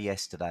you were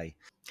yesterday.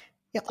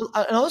 Yeah,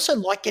 and I also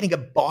like getting a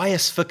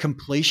bias for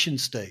completion,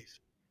 Steve.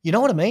 You know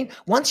what I mean?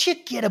 Once you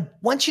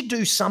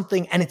do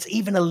something and it's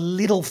even a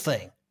little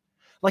thing,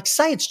 like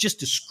say it's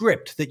just a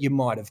script that you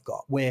might have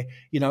got where,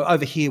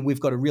 over here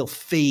we've got a real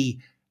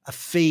fee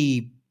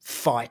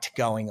fight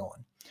going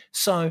on.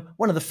 So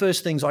one of the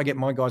first things I get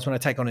my guys when I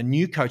take on a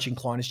new coaching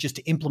client is just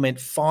to implement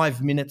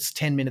 5 minutes,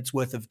 10 minutes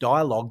worth of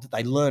dialogue that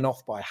they learn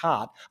off by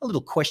heart, a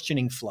little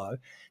questioning flow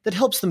that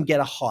helps them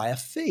get a higher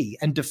fee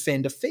and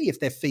defend a fee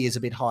if their fee is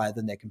a bit higher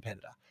than their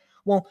competitor.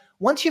 Well,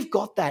 once you've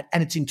got that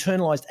and it's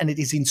internalized and it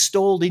is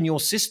installed in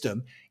your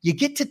system, you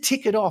get to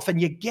tick it off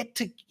and you get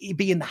to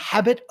be in the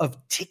habit of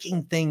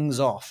ticking things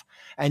off.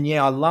 And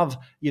yeah, I love,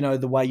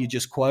 the way you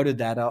just quoted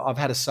that. I've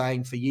had a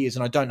saying for years,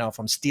 and I don't know if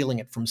I'm stealing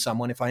it from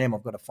someone. If I am,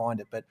 I've got to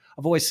find it. But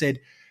I've always said,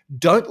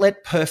 don't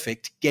let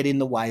perfect get in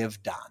the way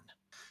of done.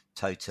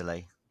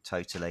 Totally.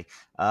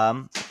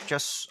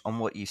 Just on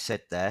what you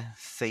said there,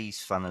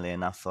 fees, funnily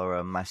enough, are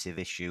a massive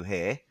issue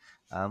here.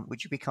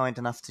 Would you be kind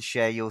enough to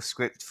share your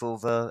script for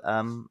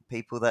the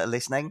people that are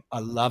listening? I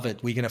love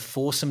it. We're going to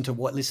force them to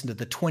listen to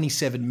the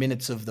 27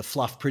 minutes of the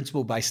fluff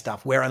principle-based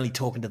stuff. We're only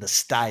talking to the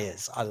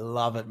stayers. I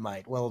love it,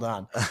 mate. Well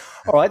done.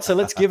 All right, so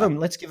let's give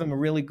them a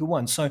really good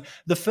one. So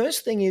the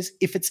first thing is,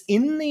 if it's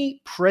in the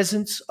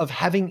presence of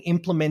having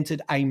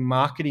implemented a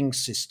marketing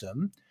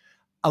system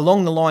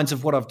along the lines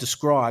of what I've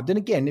described, and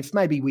again, if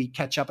maybe we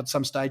catch up at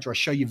some stage or I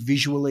show you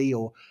visually,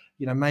 or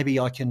maybe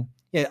I can,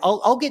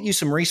 I'll get you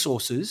some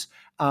resources,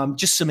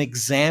 just some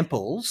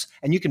examples,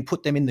 and you can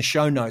put them in the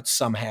show notes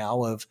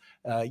somehow of,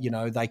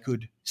 they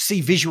could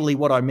see visually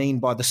what I mean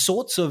by the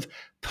sorts of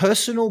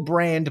personal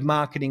brand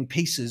marketing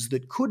pieces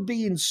that could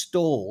be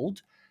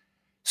installed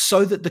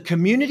so that the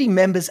community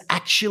members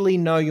actually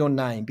know your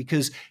name.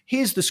 Because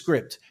here's the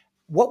script.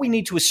 What we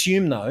need to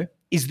assume, though,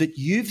 is that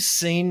you've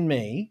seen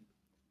me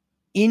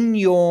in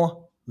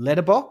your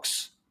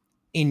letterbox,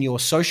 in your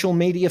social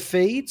media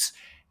feeds,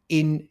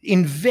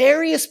 in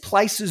various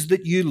places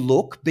that you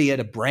look, be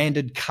it a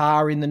branded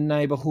car in the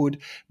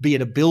neighborhood, be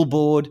it a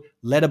billboard,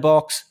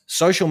 letterbox,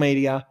 social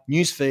media,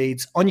 news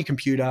feeds, on your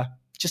computer,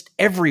 just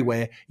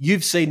everywhere.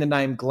 You've seen the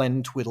name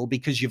Glenn Twiddle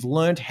because you've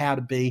learned how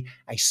to be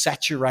a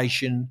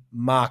saturation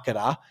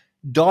marketer,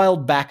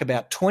 dialed back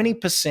about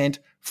 20%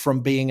 from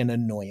being an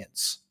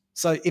annoyance.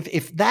 So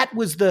if that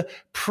was the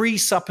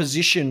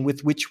presupposition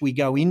with which we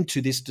go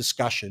into this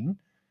discussion,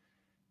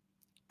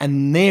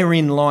 and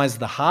therein lies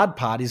the hard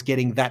part, is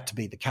getting that to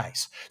be the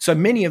case. So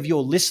many of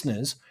your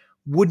listeners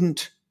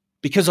wouldn't,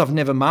 because I've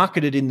never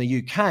marketed in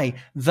the UK,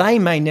 they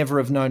may never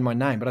have known my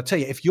name. But I tell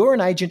you, if you're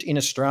an agent in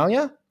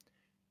Australia,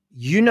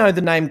 you know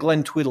the name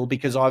Glenn Twiddle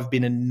because I've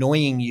been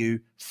annoying you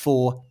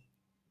for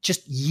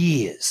just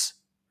years,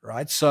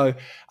 right? So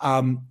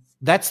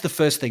that's the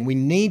first thing. We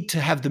need to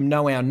have them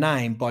know our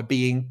name by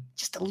being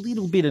just a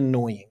little bit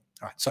annoying.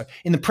 All right, so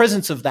in the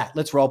presence of that,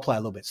 let's role play a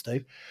little bit,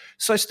 Steve.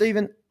 So,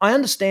 Stephen, I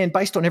understand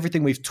based on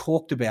everything we've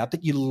talked about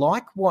that you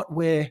like what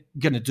we're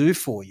going to do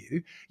for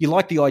you. You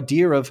like the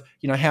idea of,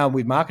 how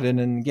we've marketed.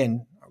 And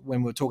again,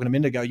 when we were talking a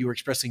minute ago, you were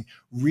expressing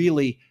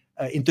really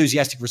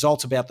enthusiastic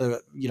results about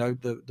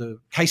the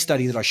case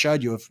study that I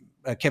showed you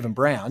of Kevin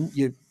Brown.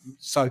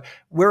 So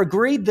we're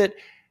agreed that,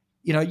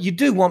 you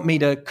do want me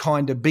to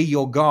kind of be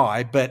your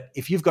guy, but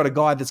if you've got a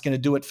guy that's going to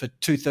do it for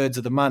 2/3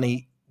 of the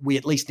money, we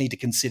at least need to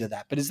consider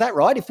that. But is that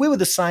right? If we were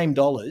the same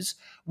dollars,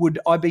 would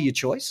I be your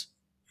choice?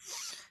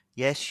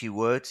 Yes, you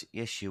would.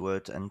 Yes, you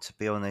would. And to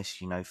be honest,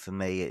 for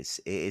me, it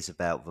is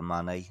about the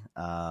money.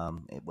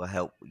 It will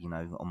help,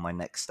 on my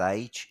next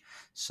stage,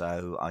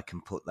 so I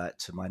can put that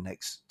to my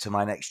next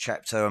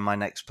chapter and my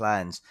next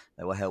plans.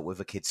 That will help with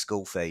the kids'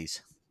 school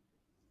fees.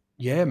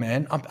 Yeah,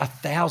 man,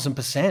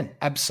 1,000%,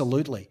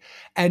 absolutely.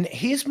 And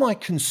here's my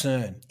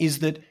concern: is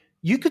that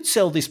you could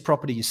sell this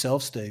property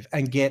yourself, Steve,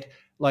 and get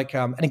like,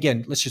 and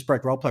again, let's just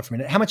break role play for a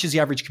minute. How much is the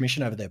average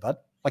commission over there, bud?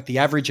 Like the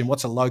average, and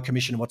what's a low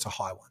commission and what's a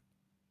high one?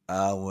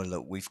 Well,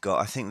 look,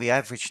 I think the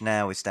average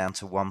now is down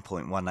to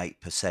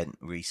 1.18%,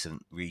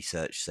 recent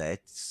research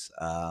says.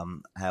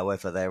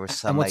 However, there are And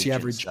some what's the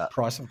agents average that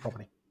price of a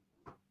property?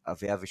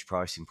 the average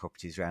price in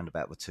properties around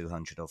about the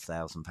 200 of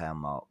 £1,000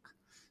 mark.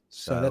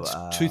 So So, that's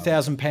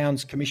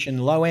 £2,000 commission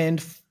low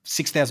end,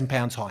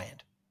 £6,000 high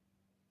end.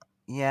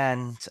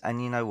 yeah,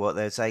 and you know what?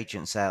 There's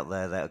agents out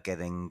there that are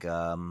getting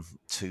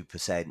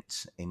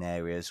 2% in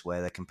areas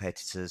where their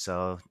competitors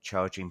are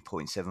charging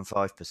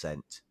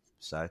 0.75%.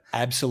 So,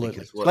 Absolutely.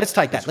 because So what let's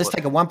take that. because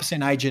Let's what take a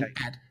 1% agent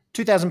at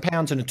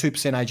 £2,000 and a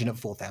 2% agent at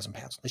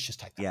 £4,000. Let's just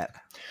take that. yeah.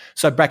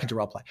 So back into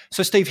role play.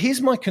 So Steve,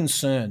 here's my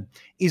concern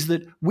is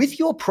that with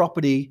your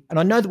property, and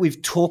I know that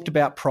we've talked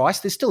about price,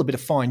 there's still a bit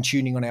of fine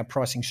tuning on our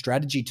pricing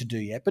strategy to do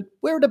yet, but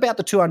we're at about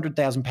the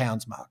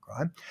 £200,000 mark,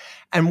 right?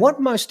 And what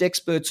most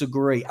experts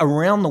agree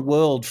around the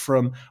world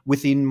from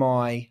within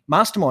my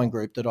mastermind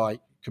group that I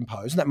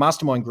compose, and that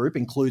mastermind group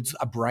includes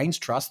a brains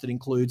trust that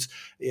includes,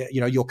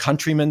 your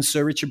countryman,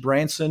 Sir Richard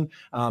Branson,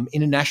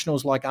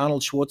 internationals like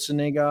Arnold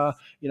Schwarzenegger,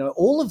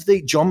 all of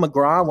the John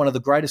McGrath, one of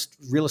the greatest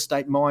real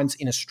estate minds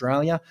in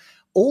Australia.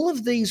 All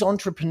of these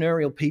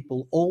entrepreneurial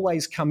people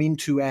always come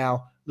into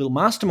our little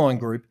mastermind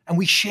group and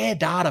we share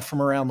data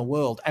from around the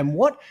world. And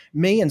what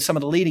me and some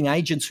of the leading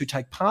agents who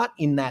take part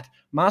in that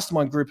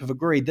mastermind group have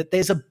agreed that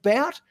there's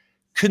about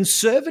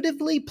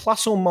conservatively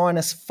plus or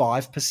minus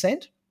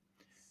 5%.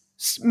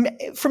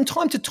 From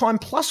time to time,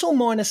 plus or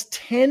minus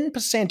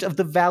 10% of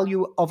the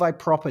value of a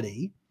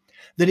property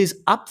that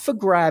is up for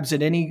grabs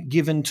at any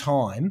given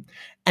time,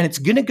 and it's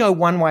going to go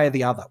one way or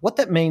the other. What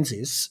that means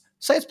is,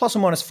 say it's plus or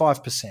minus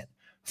 5%.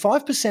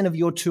 5% of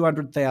your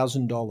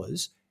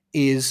 $200,000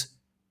 is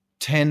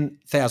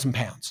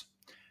 £10,000.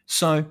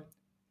 So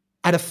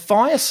at a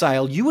fire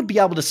sale, you would be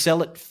able to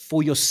sell it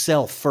for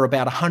yourself for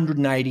about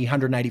 180,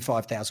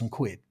 185,000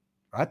 quid,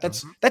 right?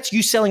 That's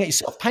you selling it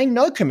yourself, paying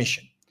no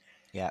commission.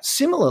 Yeah.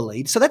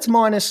 Similarly, so that's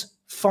minus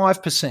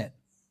 5%.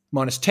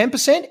 Minus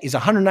 10% is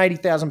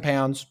 £180,000,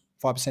 5%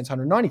 is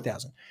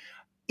 190,000.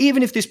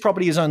 Even if this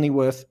property is only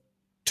worth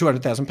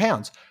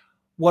 £200,000.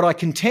 What I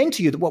contend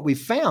to you that what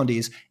we've found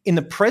is in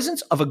the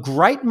presence of a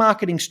great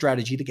marketing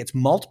strategy that gets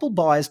multiple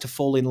buyers to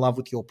fall in love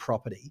with your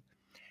property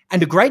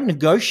and a great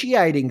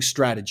negotiating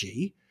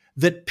strategy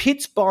that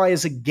pits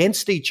buyers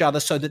against each other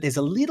so that there's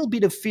a little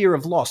bit of fear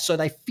of loss. So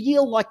they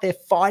feel like they're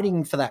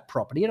fighting for that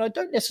property. And I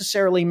don't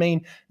necessarily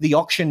mean the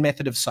auction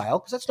method of sale,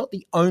 because that's not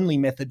the only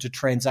method to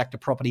transact a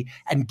property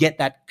and get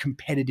that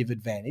competitive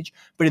advantage.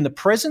 But in the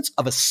presence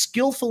of a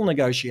skillful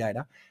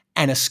negotiator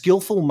and a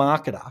skillful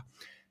marketer,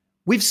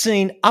 we've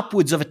seen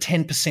upwards of a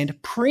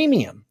 10%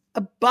 premium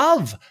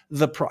above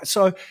the price.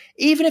 So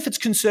even if it's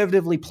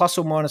conservatively plus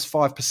or minus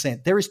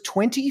 5%, there is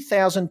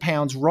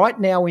 £20,000 right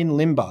now in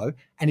limbo,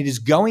 and it is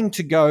going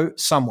to go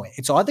somewhere.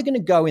 It's either going to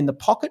go in the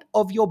pocket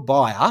of your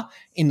buyer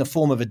in the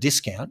form of a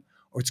discount,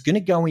 or it's going to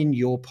go in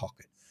your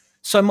pocket.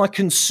 So my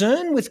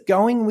concern with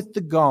going with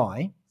the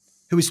guy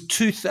who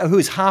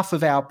is half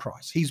of our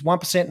price, he's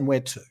 1% and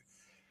we're 2%.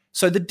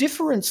 So the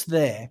difference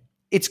there,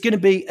 it's going to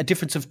be a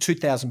difference of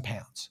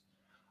 £2,000.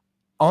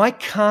 I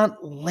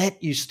can't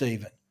let you,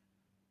 Stephen,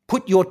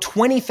 put your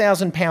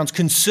 £20,000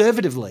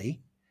 conservatively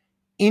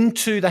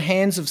into the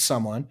hands of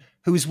someone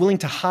who is willing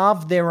to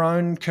halve their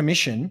own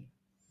commission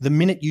the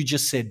minute you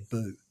just said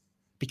boo.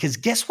 Because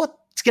guess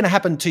what's going to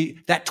happen to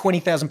that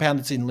 £20,000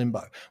 that's in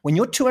limbo? When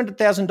your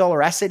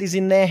 $200,000 asset is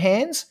in their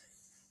hands,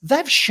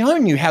 they've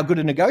shown you how good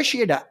a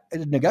negotiator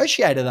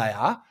they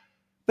are.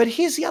 But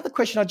here's the other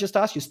question I just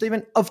asked you,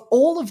 Stephen. Of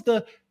all of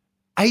the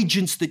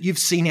agents that you've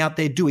seen out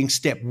there doing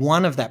step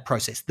one of that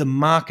process, the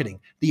marketing,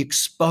 the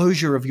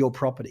exposure of your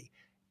property,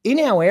 in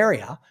our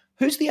area,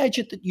 who's the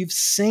agent that you've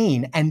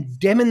seen and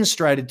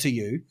demonstrated to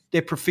you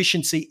their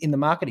proficiency in the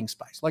marketing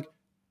space? Like,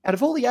 out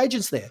of all the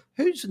agents there,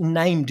 whose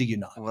name do you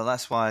know? Well,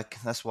 that's why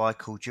I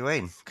called you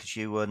in, because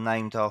you were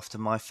named after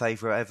my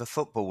favourite ever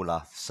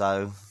footballer.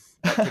 So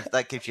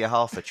that gives you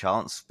half a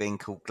chance, being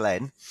called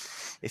Glenn.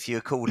 If you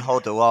were called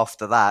Hoddle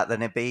after that,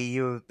 then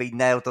you would be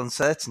nailed on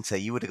certainty.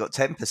 You would have got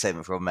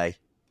 10% from me.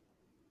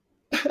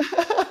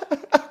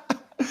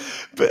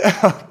 But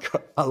oh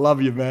God, I love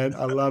you, man.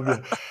 I love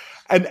you.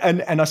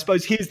 And I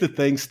suppose here's the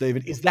thing,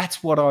 Stephen, is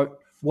that's what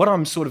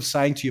I'm sort of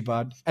saying to you,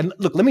 bud. And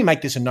look, let me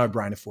make this a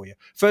no-brainer for you.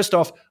 First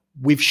off,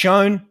 we've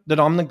shown that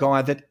I'm the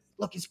guy that,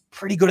 look, is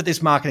pretty good at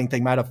this marketing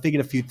thing, mate. I've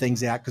figured a few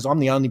things out because I'm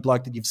the only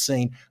bloke that you've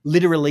seen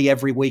literally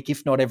every week,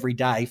 if not every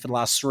day, for the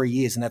last 3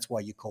 years, and that's why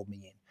you called me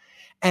in.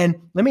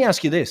 And let me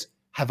ask you this.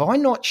 Have I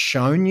not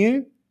shown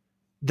you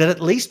that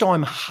at least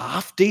I'm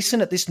half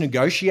decent at this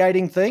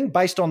negotiating thing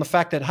based on the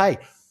fact that, hey,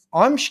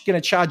 I'm going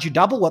to charge you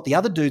double what the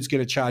other dude's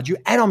going to charge you,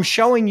 and I'm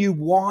showing you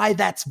why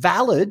that's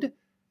valid.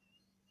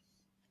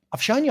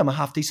 I've shown you I'm a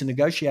half decent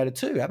negotiator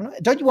too, haven't I?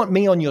 Don't you want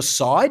me on your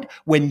side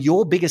when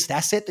your biggest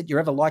asset that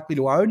you're ever likely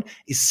to own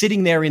is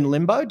sitting there in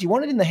limbo? Do you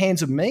want it in the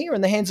hands of me or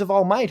in the hands of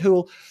old mate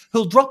who'll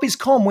drop his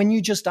comm when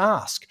you just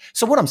ask?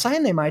 So what I'm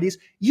saying there, mate, is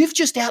you've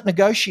just out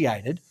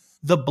negotiated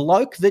the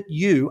bloke that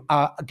you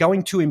are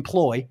going to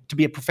employ to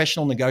be a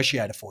professional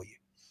negotiator for you.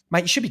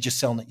 Mate, you should be just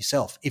selling it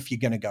yourself if you're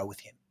going to go with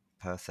him.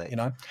 Perfect.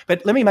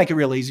 But let me make it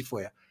real easy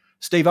for you.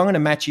 Steve, I'm going to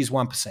match his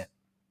 1%.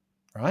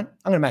 Right?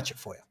 I'm going to match it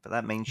for you. But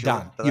that means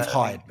done. You've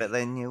hired me. But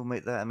then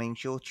that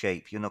means you're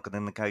cheap. You're not going to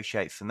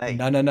negotiate for me.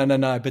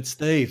 No. But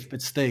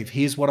Steve,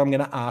 here's what I'm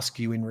going to ask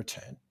you in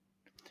return.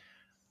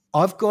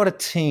 I've got a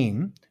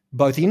team,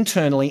 both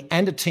internally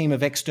and a team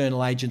of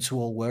external agents who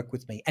all work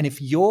with me. And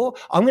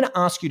I'm going to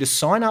ask you to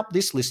sign up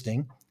this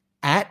listing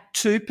at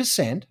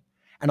 2%.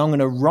 And I'm going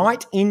to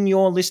write in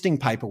your listing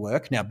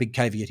paperwork. Now, big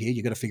caveat here,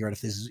 you've got to figure out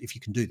if you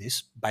can do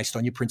this based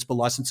on your principal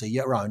licensee,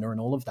 your owner, and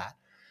all of that.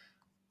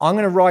 I'm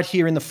going to write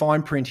here in the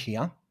fine print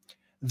here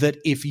that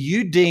if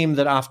you deem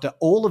that after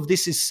all of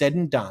this is said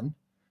and done,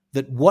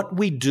 that what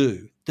we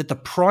do, that the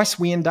price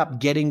we end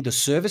up getting, the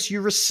service you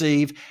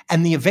receive,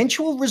 and the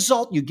eventual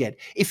result you get,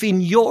 if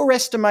in your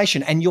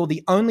estimation, and you're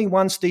the only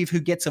one, Steve, who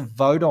gets a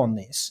vote on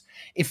this,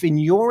 if in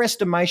your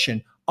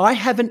estimation, I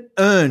haven't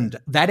earned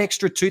that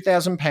extra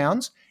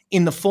 £2,000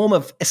 in the form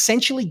of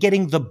essentially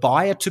getting the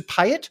buyer to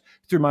pay it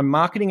through my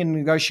marketing and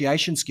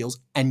negotiation skills,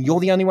 and you're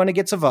the only one who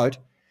gets a vote,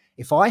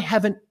 if I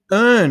haven't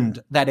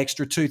earned that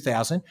extra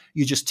 $2,000,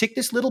 you just tick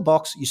this little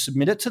box, you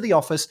submit it to the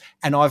office,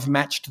 and I've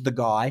matched the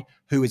guy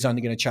who is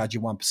only going to charge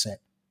you 1%.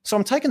 So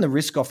I'm taking the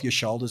risk off your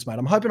shoulders, mate.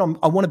 I'm hoping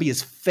I want to be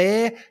as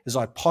fair as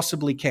I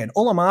possibly can.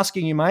 All I'm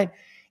asking you, mate,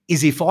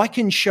 is if I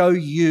can show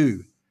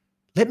you,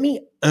 let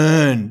me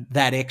earn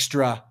that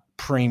extra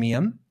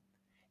premium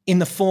in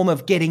the form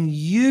of getting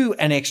you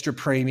an extra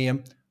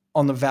premium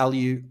on the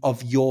value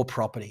of your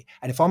property.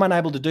 And if I'm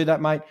unable to do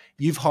that, mate,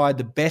 you've hired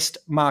the best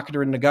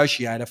marketer and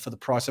negotiator for the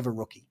price of a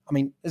rookie. I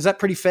mean, is that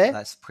pretty fair?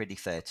 That's pretty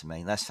fair to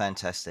me. That's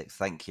fantastic.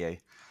 Thank you.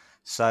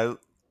 So,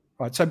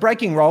 right. So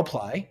breaking role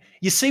play,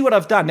 you see what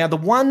I've done. Now, the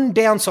one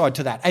downside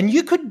to that, and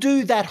you could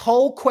do that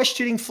whole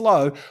questioning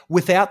flow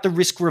without the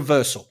risk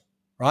reversal,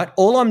 right?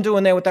 All I'm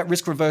doing there with that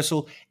risk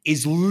reversal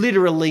is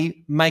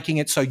literally making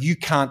it so you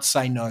can't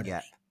say no to me,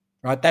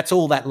 right? That's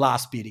all that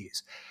last bit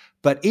is.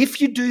 But if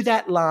you do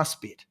that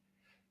last bit,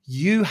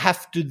 you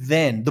have to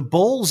then, the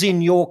ball's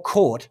in your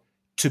court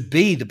to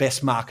be the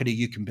best marketer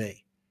you can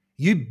be.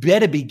 You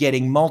better be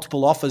getting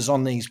multiple offers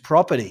on these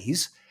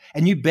properties,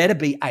 and you better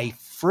be a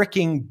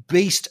freaking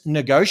beast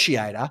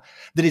negotiator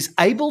that is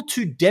able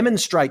to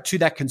demonstrate to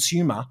that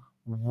consumer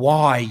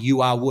why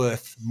you are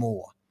worth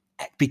more.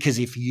 Because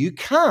if you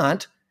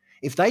can't,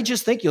 if they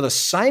just think you're the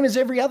same as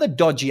every other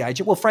dodgy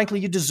agent, well,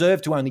 frankly, you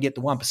deserve to only get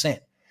the 1%.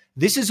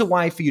 This is a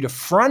way for you to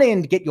front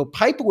end, get your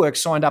paperwork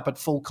signed up at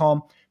full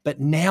com, but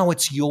now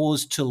it's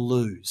yours to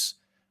lose.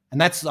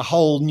 And that's the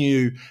whole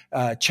new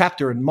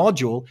chapter and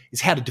module, is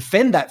how to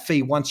defend that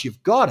fee once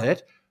you've got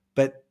it.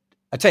 But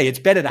I tell you, it's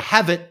better to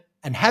have it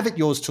and have it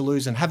yours to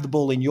lose and have the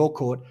ball in your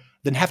court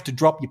than have to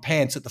drop your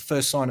pants at the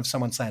first sign of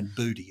someone saying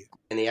boo to you.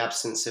 In the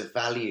absence of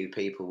value,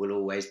 people will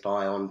always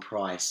buy on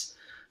price.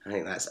 I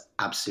think that's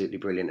absolutely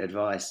brilliant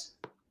advice.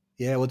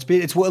 Yeah, well,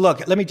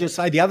 look, let me just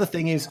say, the other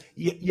thing is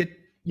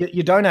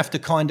you don't have to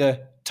kind of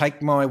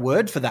take my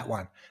word for that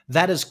one.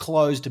 That has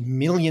closed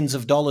millions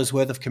of dollars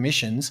worth of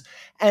commissions,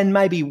 and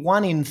maybe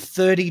 1 in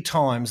 30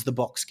 times the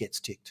box gets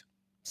ticked.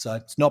 So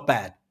it's not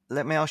bad.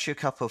 Let me ask you a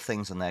couple of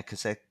things on there,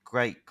 because they're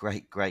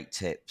great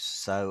tips.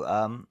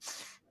 So,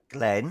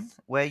 Glenn,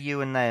 where you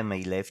and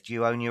Naomi live, do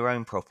you own your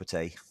own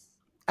property?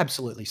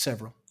 Absolutely,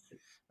 several.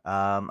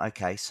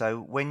 Okay, so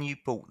when you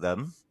bought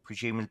them,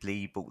 presumably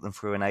you bought them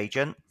through an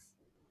agent?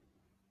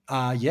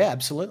 Yeah,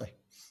 absolutely.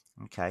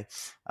 Okay.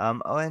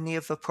 Are any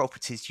of the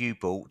properties you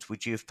bought,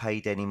 would you have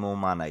paid any more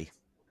money?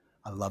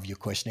 I love your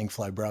questioning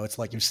flow, bro. It's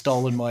like you've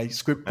stolen my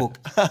script book.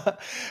 But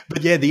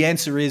yeah, the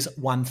answer is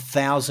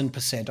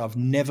 1,000%. I've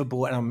never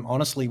bought, and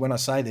honestly, when I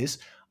say this,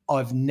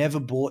 I've never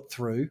bought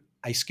through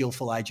a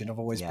skillful agent. I've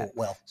always bought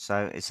well.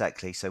 So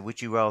exactly. So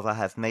would you rather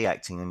have me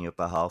acting on your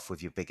behalf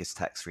with your biggest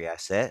tax-free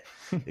asset,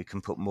 who can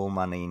put more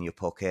money in your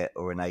pocket,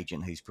 or an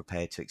agent who's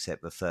prepared to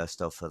accept the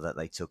first offer that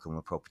they took on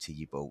the property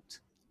you bought?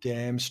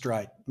 Damn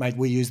straight. Mate,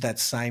 we use that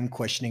same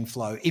questioning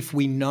flow if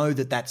we know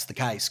that that's the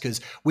case,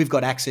 because we've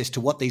got access to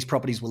what these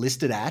properties were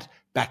listed at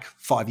back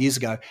 5 years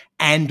ago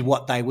and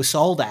what they were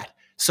sold at.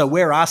 So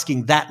we're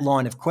asking that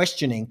line of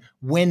questioning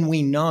when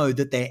we know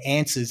that their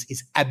answers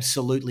is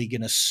absolutely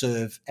going to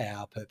serve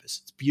our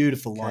purpose. It's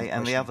beautiful line of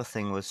and the other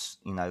thing was,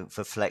 the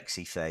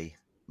flexi fee,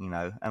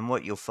 and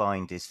what you'll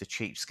find is the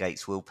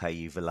cheapskates will pay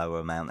you the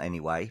lower amount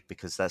anyway,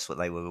 because that's what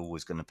they were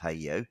always going to pay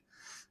you.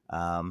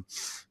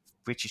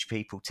 British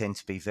people tend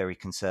to be very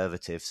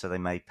conservative, so they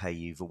may pay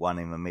you the one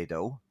in the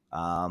middle.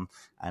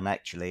 And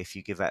actually, if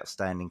you give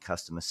outstanding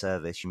customer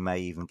service, you may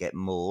even get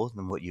more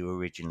than what you were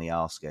originally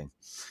asking.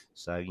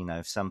 So,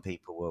 if some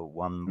people were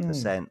 1%,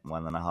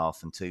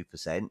 1.5%, and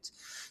 2%,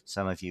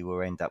 some of you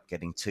will end up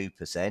getting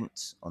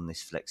 2% on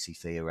this flexi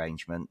fee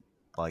arrangement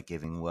by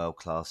giving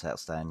world-class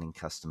outstanding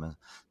customer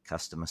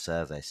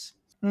service.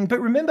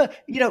 But remember,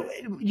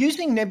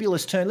 using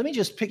nebulous terms, let me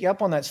just pick you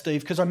up on that,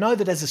 Steve, because I know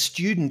that as a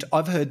student,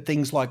 I've heard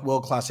things like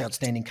world-class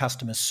outstanding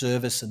customer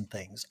service and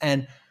things.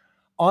 And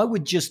I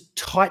would just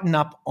tighten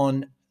up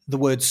on the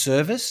word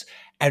service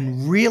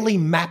and really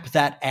map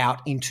that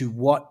out into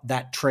what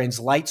that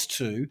translates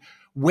to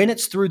when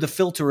it's through the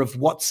filter of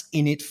what's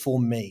in it for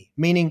me.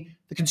 Meaning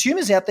the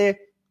consumers out there,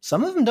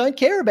 some of them don't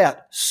care about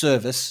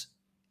service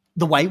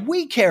the way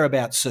we care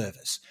about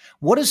service.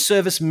 What does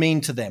service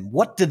mean to them?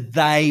 What do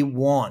they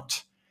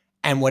want?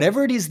 And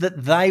whatever it is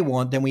that they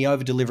want, then we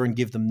over deliver and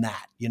give them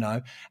that,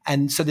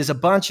 And so there's a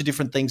bunch of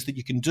different things that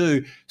you can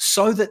do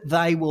so that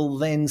they will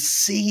then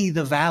see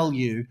the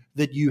value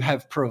that you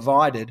have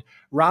provided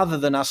rather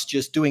than us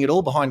just doing it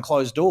all behind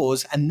closed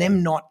doors and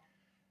them not.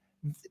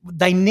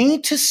 They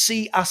need to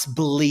see us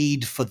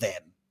bleed for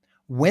them.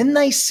 When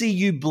they see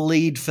you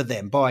bleed for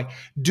them by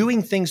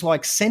doing things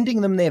like sending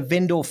them their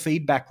vendor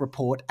feedback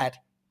report at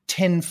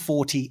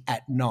 10:40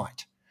 at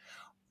night,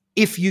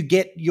 if you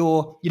get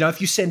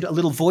if you send a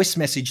little voice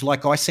message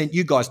like I sent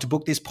you guys to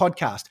book this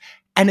podcast,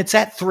 and it's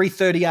at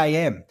 3:30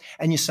 a.m.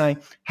 and you say,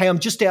 hey, I'm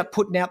just out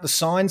putting out the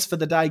signs for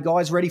the day,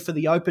 guys, ready for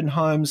the open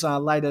homes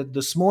later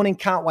this morning.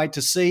 Can't wait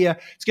to see you.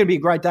 It's going to be a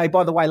great day.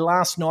 By the way,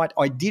 last night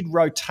I did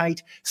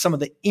rotate some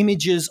of the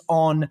images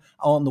on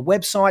the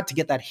website to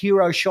get that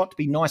hero shot to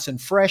be nice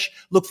and fresh.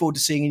 Look forward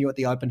to seeing you at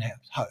the open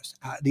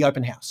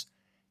house.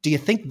 Do you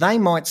think they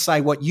might say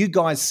what you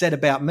guys said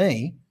about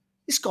me?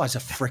 This guy's a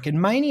freaking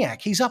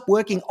maniac. He's up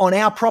working on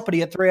our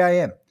property at 3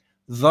 a.m.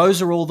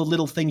 Those are all the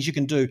little things you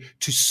can do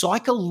to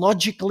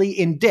psychologically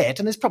indebt,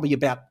 and there's probably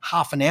about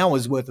half an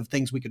hour's worth of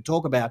things we could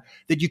talk about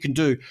that you can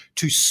do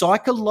to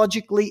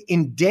psychologically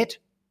indebt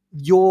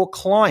your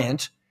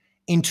client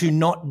into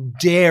not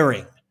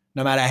daring,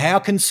 no matter how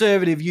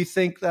conservative you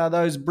think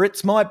those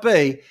Brits might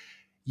be,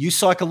 you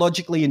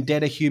psychologically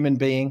indebt a human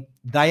being,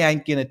 they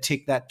ain't going to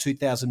tick that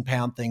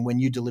 £2,000 thing when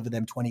you deliver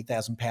them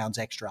 £20,000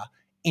 extra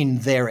in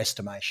their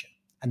estimation.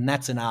 And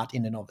that's an art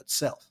in and of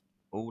itself.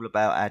 All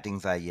about adding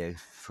value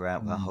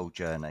throughout the whole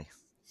journey.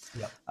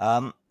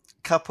 Yep.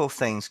 Couple of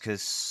things,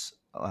 because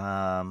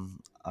I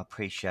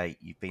appreciate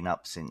you've been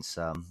up since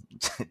 10,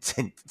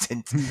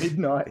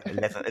 midnight,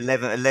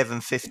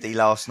 11:50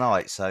 last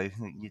night, so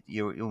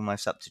you're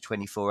almost up to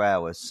 24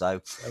 hours.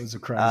 So that was a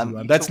crazy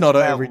one. That's not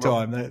every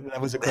time.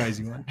 That was a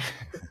crazy one.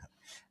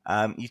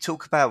 You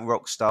talk about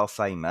Rockstar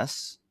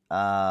Famous,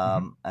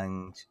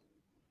 and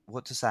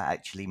what does that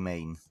actually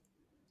mean?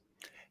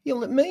 Yeah,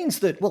 well, it means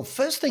that,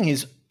 first thing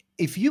is,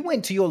 if you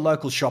went to your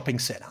local shopping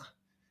centre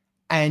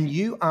and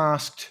you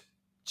asked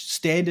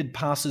standard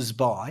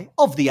passers-by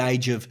of the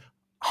age of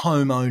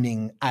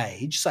home-owning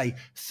age, say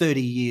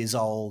 30 years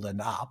old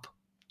and up,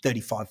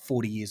 35,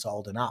 40 years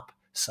old and up,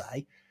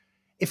 say,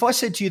 if I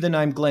said to you the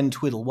name Glenn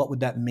Twiddle, what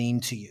would that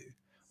mean to you?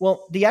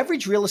 Well, the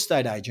average real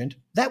estate agent,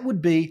 that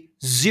would be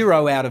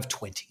 0 out of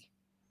 20,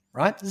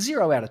 right?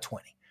 0 out of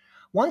 20.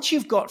 Once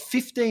you've got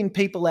 15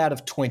 people out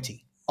of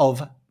 20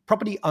 of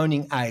property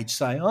owning age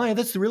say, oh, yeah,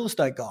 that's the real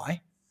estate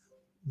guy,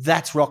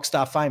 that's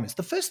Rockstar Famous.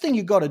 The first thing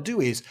you've got to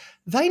do is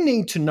they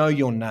need to know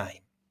your name.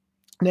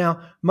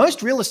 Now,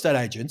 most real estate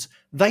agents,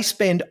 they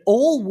spend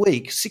all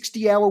week,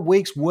 60-hour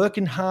weeks,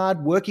 working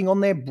hard, working on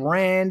their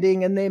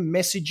branding and their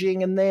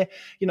messaging and their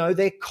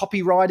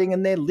copywriting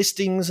and their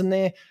listings and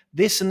their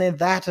this and their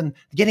that and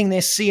getting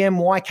their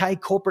CMYK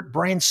corporate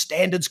brand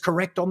standards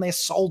correct on their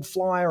sold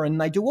flyer.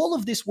 And they do all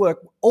of this work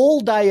all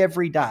day,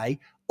 every day,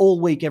 all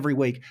week, every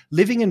week,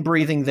 living and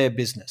breathing their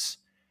business.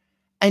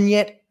 And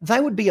yet they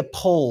would be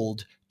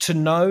appalled to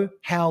know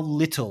how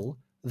little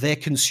their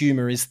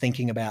consumer is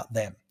thinking about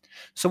them.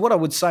 So what I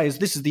would say is,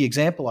 this is the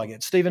example I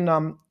get. Stephen,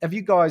 have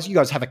you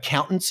guys have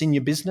accountants in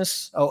your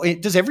business?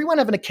 Does everyone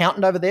have an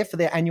accountant over there for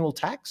their annual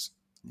tax?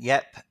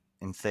 Yep,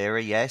 in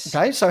theory, yes.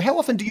 Okay, so how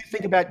often do you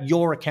think about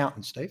your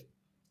accountant, Steve?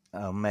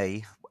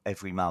 Me,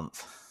 every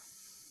month.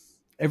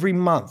 Every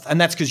month,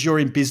 and that's because you're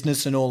in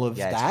business and all of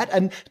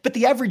that. But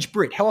the average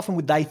Brit, how often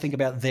would they think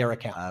about their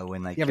accountant?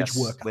 When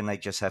they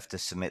just have to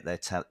submit their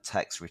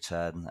tax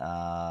return.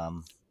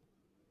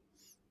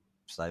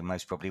 So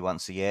most probably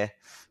once a year,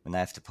 when they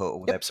have to put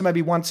all their. So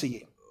maybe once a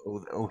year.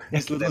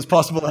 As little as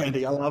possible,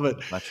 Andy. I love it.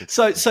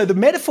 So the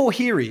metaphor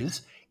here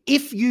is,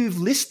 if you've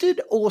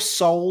listed or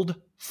sold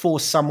for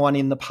someone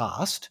in the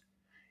past,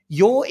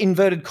 your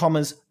inverted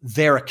commas,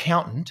 their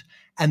accountant,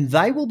 and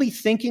they will be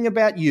thinking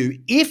about you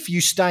if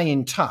you stay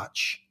in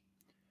touch,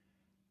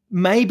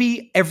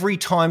 maybe every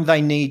time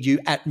they need you,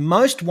 at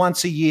most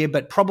once a year,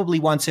 but probably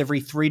once every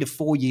 3 to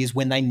 4 years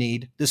when they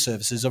need the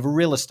services of a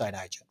real estate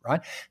agent, right?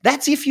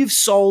 That's if you've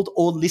sold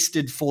or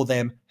listed for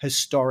them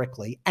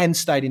historically and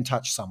stayed in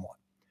touch somewhat.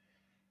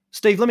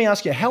 Steve, let me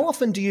ask you, how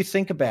often do you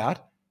think about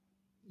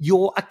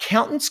your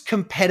accountant's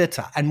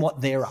competitor and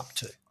what they're up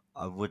to?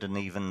 I wouldn't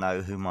even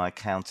know who my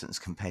accountant's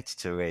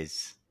competitor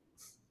is.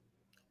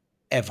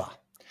 Ever.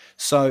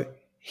 So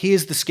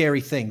here's the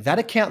scary thing. That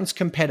accountant's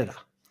competitor,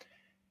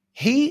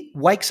 he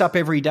wakes up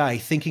every day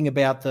thinking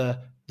about the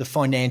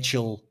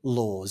financial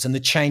laws and the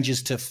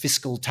changes to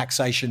fiscal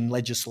taxation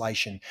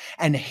legislation.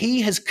 And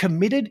he has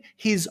committed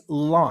his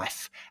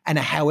life and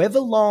a however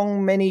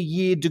long many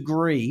year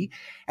degree,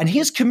 and he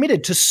is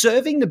committed to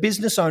serving the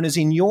business owners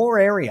in your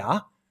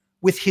area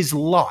with his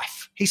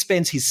life. He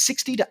spends his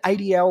 60 to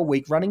 80 hour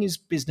week running his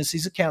business,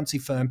 his accountancy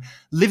firm,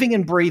 living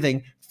and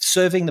breathing,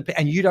 serving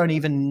and you don't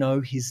even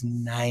know his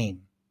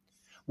name.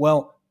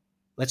 Well,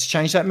 let's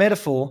change that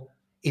metaphor.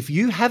 If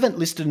you haven't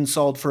listed and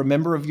sold for a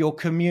member of your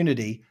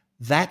community,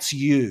 that's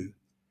you.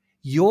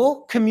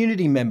 Your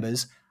community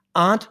members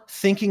aren't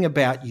thinking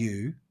about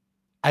you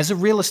as a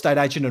real estate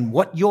agent and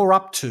what you're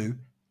up to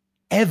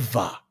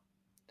ever,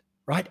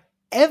 right?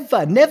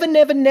 Ever, never,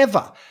 never,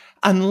 never,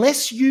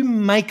 unless you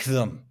make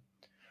them,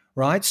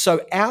 right?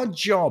 So our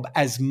job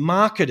as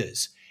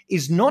marketers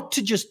is not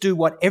to just do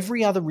what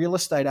every other real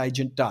estate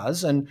agent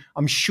does. And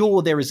I'm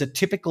sure there is a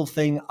typical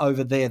thing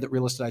over there that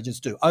real estate agents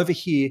do. Over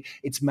here,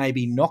 it's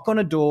maybe knock on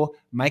a door,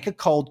 make a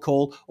cold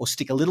call, or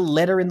stick a little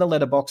letter in the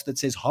letterbox that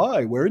says,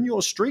 "Hi, we're in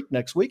your street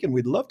next week and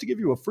we'd love to give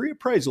you a free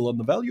appraisal on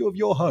the value of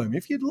your home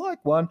if you'd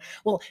like one."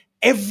 Well,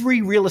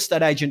 every real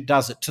estate agent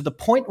does it to the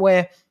point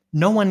where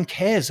no one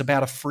cares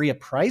about a free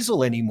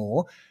appraisal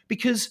anymore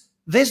because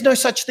there's no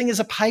such thing as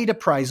a paid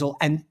appraisal.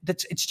 And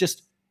it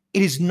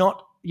is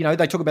not,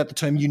 they talk about the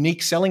term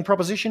unique selling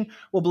proposition.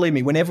 Well, believe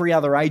me, when every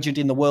other agent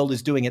in the world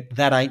is doing it,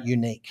 that ain't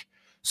unique.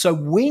 So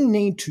we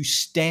need to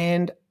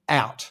stand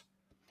out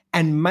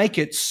and make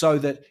it so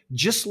that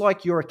just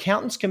like your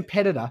accountant's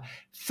competitor,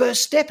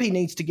 first step he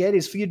needs to get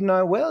is for you to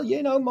know, well,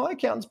 my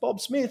accountant's Bob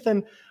Smith,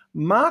 and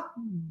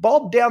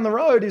Bob down the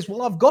road is,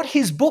 well, I've got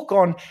his book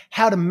on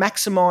how to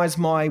maximize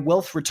my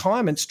wealth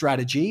retirement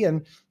strategy,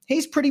 and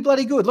he's pretty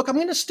bloody good. Look, I'm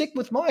going to stick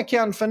with my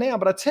accountant for now,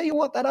 but I tell you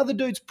what, that other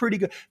dude's pretty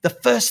good. The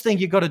first thing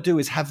you got to do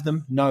is have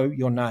them know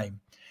your name.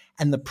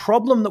 And the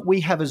problem that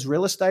we have as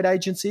real estate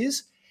agents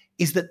is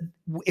that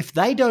if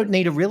they don't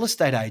need a real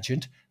estate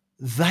agent,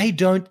 they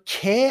don't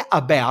care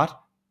about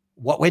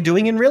what we're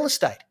doing in real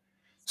estate.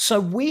 So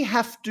we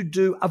have to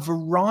do a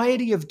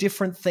variety of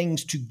different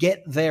things to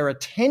get their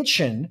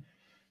attention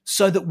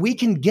so that we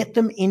can get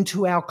them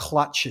into our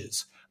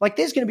clutches. Like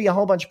there's going to be a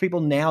whole bunch of people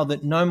now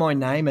that know my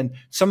name, and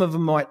some of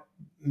them might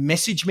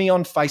message me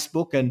on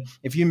Facebook. And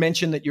if you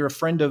mention that you're a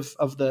friend of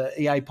the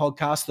EA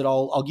podcast, that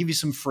I'll give you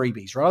some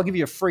freebies, right? I'll give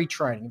you a free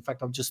training. In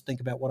fact, I'll just think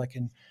about what I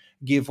can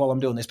give while I'm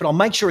doing this, but I'll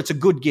make sure it's a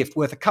good gift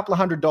worth a couple of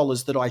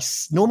 $100s that I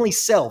normally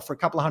sell for a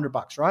couple of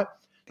 $100, right?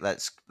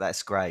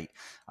 That's great.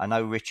 I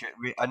know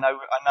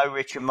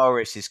Richard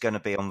Morris is going to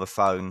be on the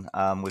phone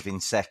within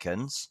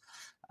seconds.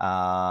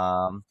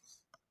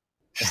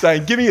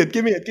 Saying, give me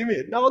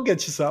it. No, I'll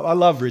get you some. I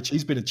love Rich.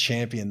 He's been a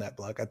champion, that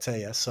bloke, I tell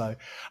you. So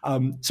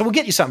we'll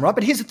get you something, right?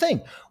 But here's the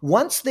thing.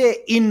 Once they're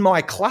in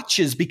my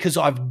clutches because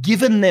I've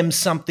given them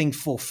something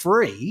for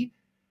free,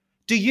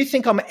 do you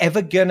think they're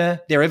ever going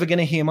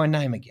to hear my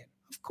name again?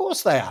 Of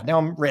course they are. Now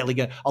I'm rarely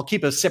I'll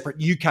keep a separate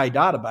UK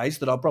database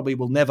that I probably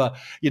will never,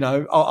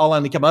 I'll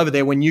only come over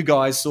there when you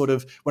guys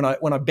when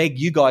I beg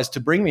you guys to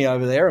bring me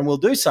over there and we'll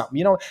do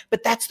something,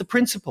 but that's the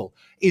principle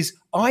is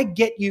I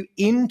get you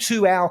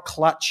into our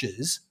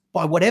clutches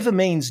by whatever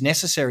means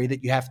necessary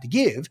that you have to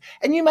give.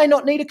 And you may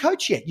not need a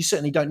coach yet. You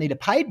certainly don't need a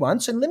paid one.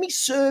 So let me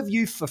serve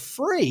you for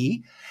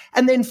free.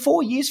 And then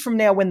 4 years from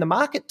now, when the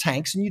market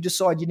tanks and you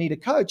decide you need a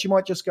coach, you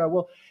might just go,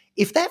 well,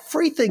 if that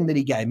free thing that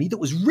he gave me that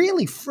was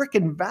really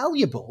freaking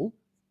valuable,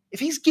 if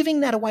he's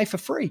giving that away for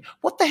free,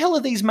 what the hell are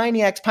these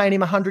maniacs paying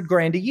him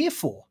 $100,000 a year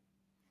for?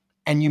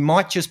 And you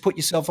might just put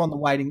yourself on the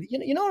waiting.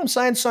 You know what I'm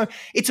saying? So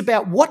it's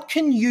about what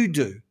can you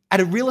do at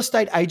a real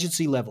estate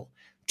agency level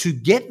to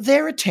get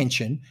their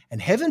attention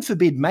and, heaven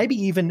forbid, maybe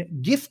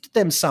even gift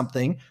them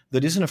something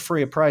that isn't a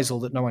free appraisal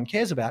that no one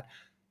cares about.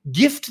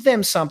 Gift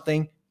them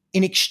something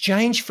in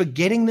exchange for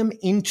getting them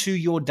into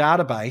your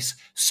database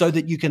so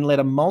that you can let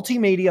a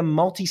multimedia,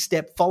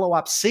 multi-step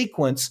follow-up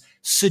sequence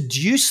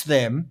seduce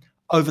them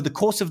over the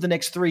course of the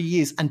next 3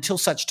 years until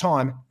such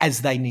time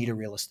as they need a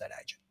real estate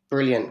agent.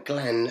 Brilliant.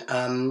 Glenn,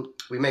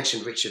 we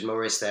mentioned Richard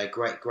Morris there,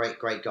 great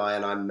guy,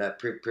 and I'm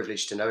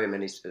privileged to know him,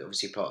 and he's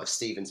obviously part of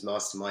Stephen's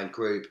mastermind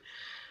group.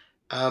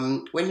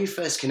 When you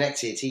first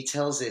connected, he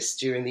tells us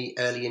during the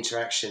early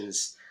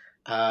interactions,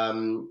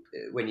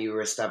 when you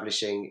were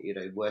establishing,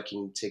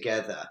 working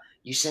together,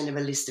 you sent him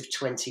a list of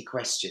 20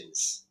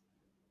 questions.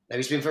 Now,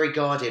 he's been very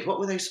guarded. What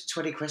were those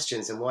 20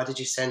 questions and why did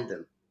you send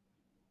them?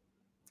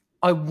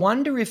 I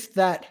wonder if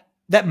that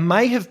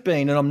may have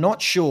been, and I'm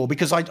not sure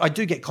because I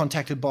do get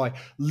contacted by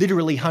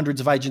literally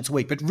hundreds of agents a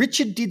week, but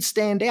Richard did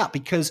stand out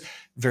because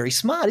very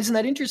smart. Isn't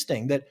that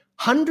interesting that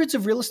hundreds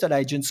of real estate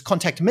agents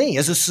contact me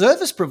as a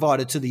service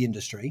provider to the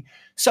industry?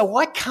 So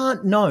I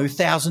can't know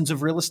thousands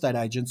of real estate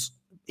agents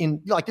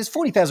there's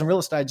 40,000 real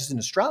estate agents in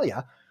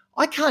Australia.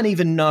 I can't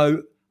even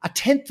know a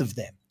 10th of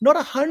them, not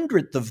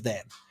 100th of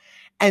them,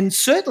 and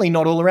certainly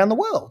not all around the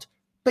world.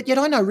 But yet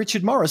I know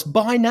Richard Morris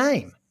by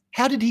name.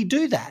 How did he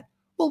do that?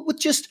 Well, with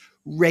just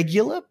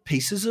regular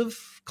pieces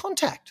of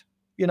contact,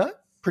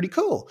 pretty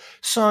cool.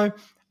 So,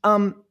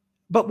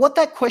 but what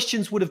that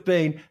questions would have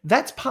been,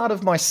 that's part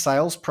of my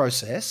sales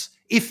process.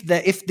 If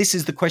this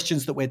is the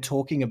questions that we're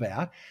talking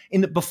about, in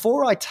that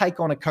before I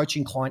take on a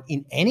coaching client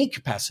in any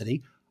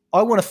capacity,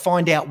 I want to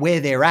find out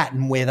where they're at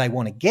and where they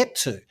want to get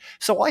to.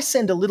 So I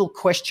send a little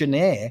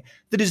questionnaire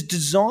that is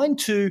designed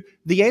to,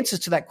 the answers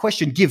to that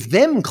question, give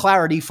them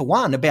clarity for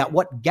one about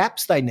what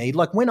gaps they need.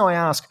 Like when I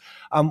ask,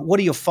 what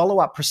are your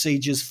follow-up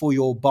procedures for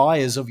your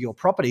buyers of your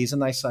properties?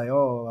 And they say,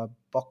 a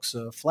box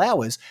of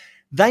flowers.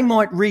 They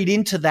might read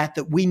into that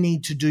we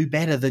need to do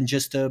better than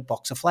just a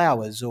box of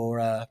flowers or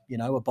a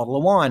bottle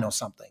of wine or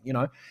something.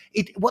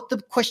 What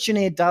the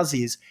questionnaire does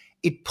is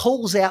it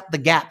pulls out the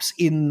gaps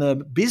in the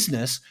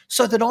business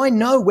so that I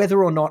know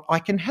whether or not I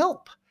can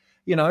help.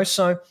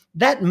 So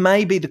that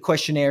may be the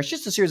questionnaire. It's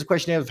just a series of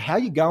questionnaires of how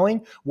you're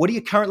going, what are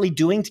you currently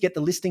doing to get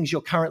the listings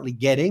you're currently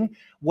getting,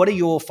 what are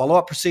your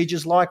follow-up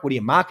procedures like, what are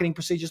your marketing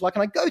procedures like,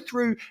 and I go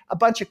through a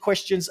bunch of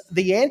questions,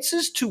 the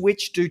answers to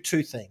which do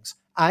two things.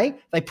 A,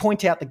 they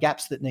point out the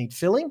gaps that need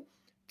filling.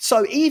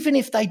 So even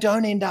if they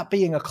don't end up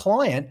being a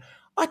client,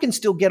 I can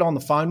still get on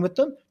the phone with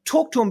them,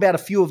 talk to them about a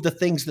few of the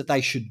things that they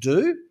should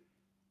do.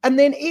 And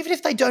then even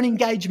if they don't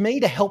engage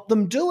me to help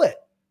them do it,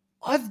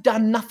 I've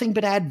done nothing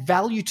but add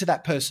value to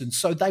that person.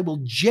 So they will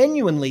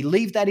genuinely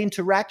leave that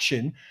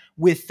interaction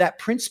with that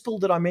principle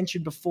that I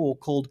mentioned before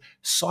called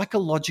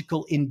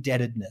psychological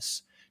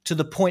indebtedness, to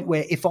the point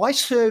where if I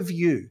serve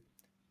you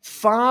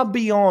far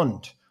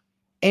beyond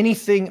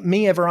anything,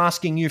 me ever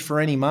asking you for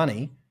any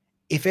money,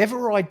 if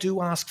ever I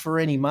do ask for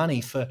any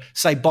money for,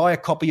 say, buy a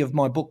copy of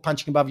my book,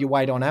 Punching Above Your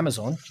Weight on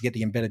Amazon, you get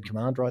the embedded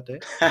command right there,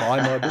 buy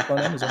my book on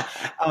Amazon.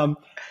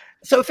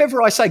 So if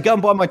ever I say, go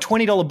and buy my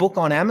 $20 book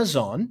on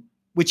Amazon,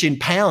 which in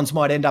pounds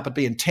might end up at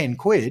being 10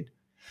 quid,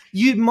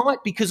 you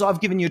might, because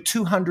I've given you a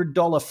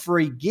 $200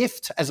 free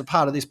gift as a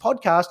part of this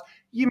podcast,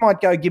 you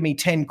might go give me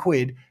 10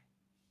 quid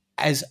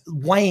as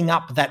weighing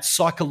up that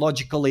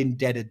psychological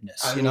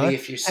indebtedness. Only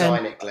if you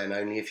sign it, Glenn,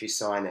 only if you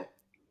sign it.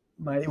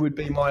 Mate, it would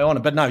be my honor.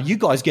 But no, you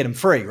guys get them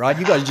free, right?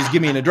 You guys just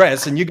give me an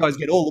address and you guys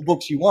get all the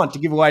books you want to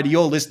give away to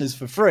your listeners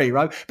for free,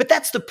 right? But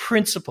that's the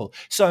principle.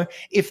 So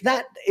if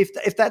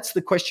that's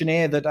the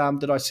questionnaire that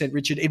I sent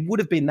Richard, it would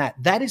have been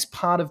that. That is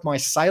part of my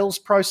sales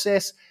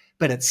process,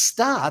 but it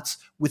starts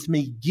with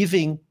me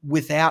giving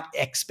without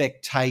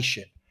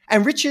expectation.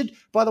 And Richard,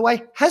 by the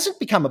way, hasn't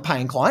become a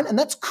paying client, and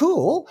that's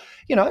cool.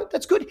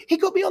 That's good. He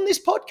got me on this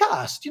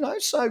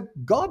podcast, so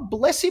God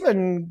bless him.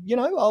 And,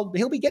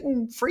 he'll be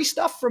getting free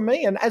stuff from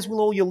me, and as will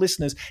all your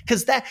listeners.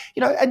 Because that,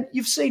 and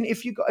you've seen,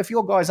 if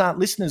your guys aren't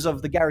listeners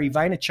of the Gary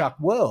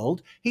Vaynerchuk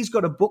world, he's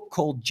got a book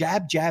called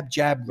Jab, Jab,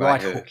 Jab, Right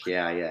Hook.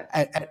 Yeah.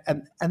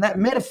 And that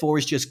metaphor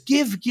is just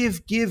give,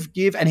 give, give,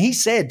 give. And he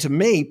said to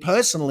me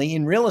personally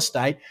in real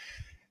estate,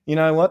 you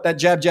know what? That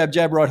jab, jab,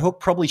 jab, right hook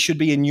probably should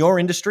be in your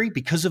industry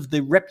because of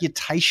the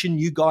reputation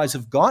you guys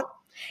have got.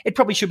 It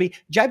probably should be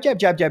jab, jab,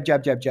 jab, jab,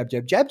 jab, jab, jab,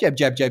 jab, jab, jab,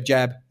 jab, jab,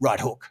 jab, right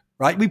hook,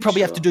 right? We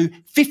probably have to do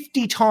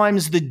 50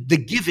 times the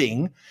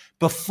giving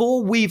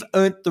before we've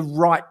earned the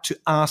right to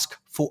ask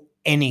for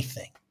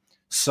anything.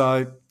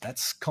 So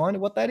that's kind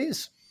of what that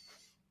is.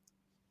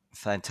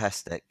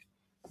 Fantastic.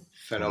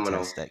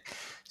 Phenomenal. Fantastic.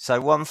 So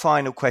one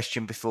final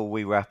question before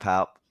we wrap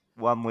up.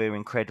 One, we're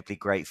incredibly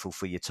grateful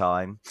for your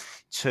time.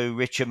 Two,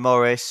 Richard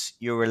Morris,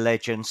 you're a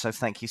legend. So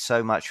thank you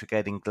so much for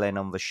getting Glenn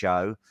on the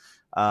show.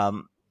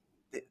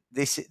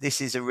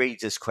 This is a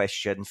reader's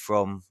question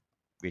from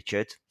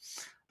Richard.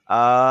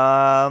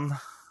 What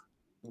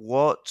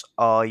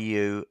are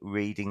you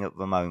reading at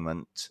the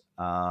moment?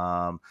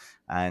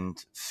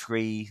 And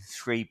three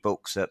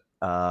books that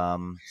our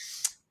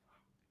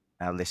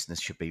listeners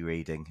should be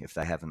reading if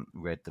they haven't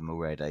read them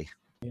already.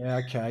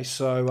 Yeah, okay.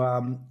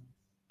 So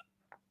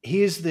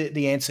here's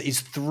the answer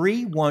is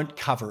 3 won't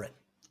cover it,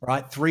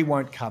 right? 3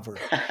 won't cover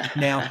it.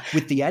 Now,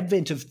 with the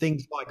advent of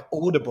things like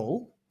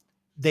Audible,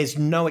 there's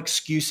no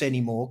excuse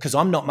anymore because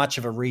I'm not much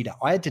of a reader.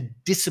 I had to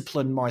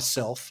discipline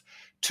myself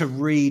to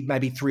read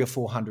maybe 300 or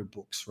 400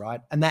 books,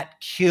 right? And that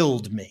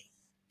killed me,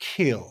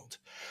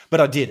 but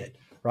I did it,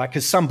 right?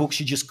 Because some books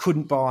you just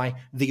couldn't buy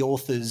the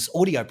author's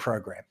audio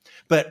program.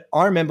 But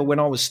I remember when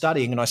I was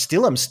studying, and I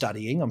still am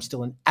studying, I'm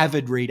still an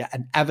avid reader,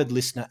 an avid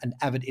listener, an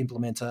avid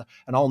implementer,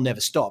 and I'll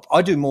never stop.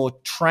 I do more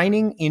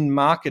training in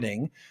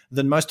marketing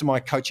than most of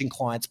my coaching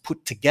clients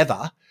put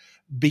together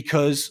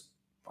because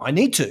I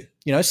need to.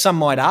 Some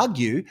might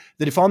argue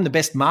that if I'm the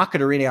best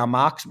marketer in our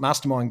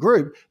mastermind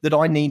group, that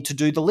I need to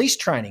do the least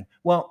training.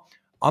 Well,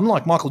 I'm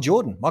like Michael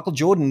Jordan. Michael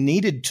Jordan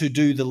needed to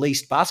do the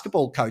least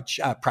basketball coach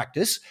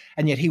practice,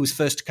 and yet he was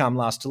first to come,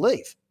 last to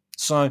leave.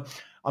 So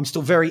I'm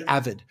still very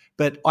avid,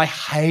 but I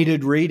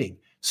hated reading.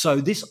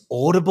 So this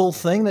Audible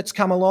thing that's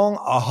come along,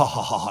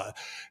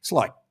 it's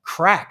like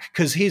crack.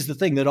 Because here's the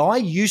thing that I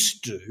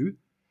used to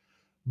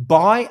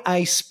buy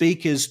a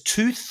speaker's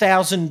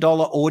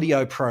 $2,000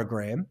 audio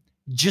program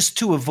just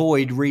to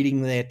avoid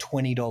reading their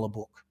 $20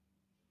 book.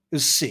 It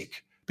was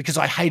sick because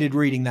I hated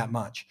reading that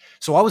much.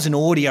 So I was an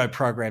audio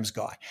programs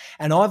guy,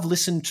 and I've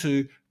listened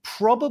to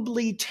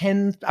probably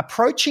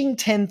approaching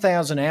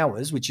 10,000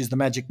 hours, which is the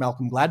magic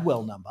Malcolm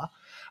Gladwell number,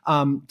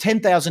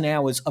 10,000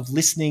 hours of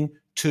listening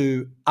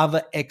to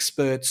other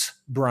experts'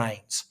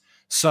 brains.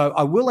 So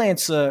I will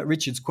answer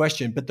Richard's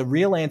question, but the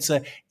real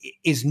answer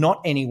is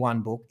not any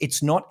one book.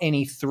 It's not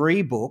any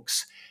three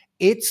books.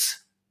 It's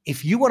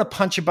if you want to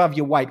punch above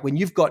your weight when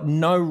you've got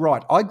no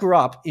right. I grew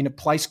up in a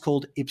place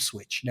called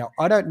Ipswich. Now,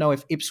 I don't know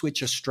if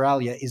Ipswich,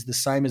 Australia is the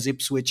same as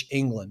Ipswich,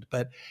 England,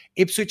 but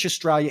Ipswich,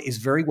 Australia is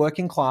very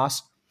working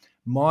class.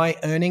 My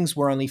earnings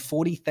were only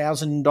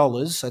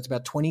 $40,000, so it's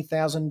about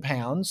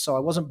 £20,000. So I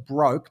wasn't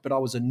broke, but I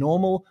was a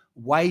normal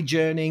wage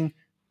earning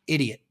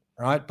idiot,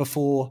 right,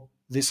 before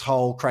this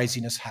whole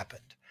craziness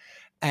happened.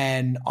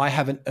 And I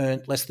haven't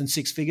earned less than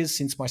six figures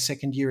since my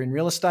second year in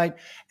real estate.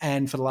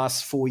 And for the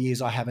last 4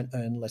 years, I haven't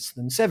earned less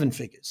than seven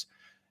figures.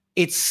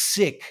 It's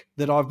sick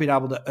that I've been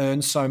able to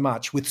earn so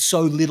much with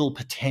so little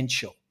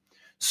potential.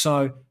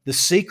 So the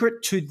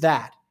secret to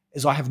that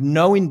is I have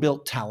no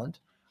inbuilt talent.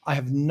 I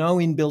have no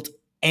inbuilt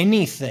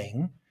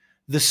anything.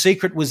 The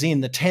secret was in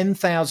the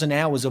 10,000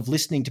 hours of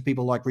listening to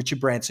people like Richard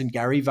Branson,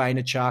 Gary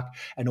Vaynerchuk,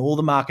 and all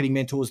the marketing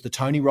mentors, the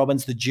Tony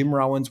Robbins, the Jim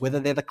Rowans, whether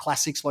they're the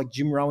classics like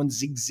Jim Rowan,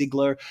 Zig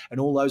Ziglar, and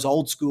all those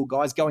old school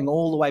guys going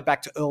all the way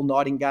back to Earl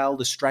Nightingale,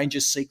 The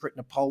Stranger's Secret,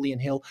 Napoleon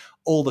Hill,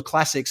 all the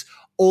classics,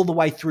 all the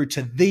way through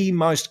to the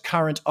most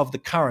current of the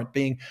current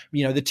being,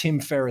 the Tim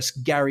Ferriss,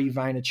 Gary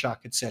Vaynerchuk,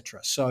 etc.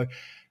 So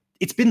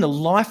it's been the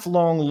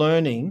lifelong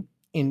learning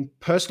in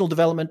personal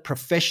development,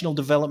 professional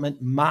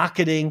development,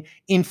 marketing,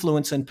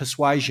 influence, and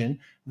persuasion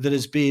that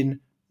has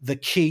been the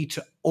key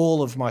to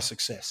all of my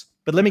success.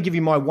 But let me give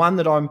you my one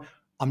that I'm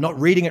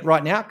not reading it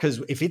right now because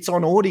if it's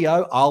on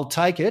audio, I'll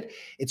take it.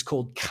 It's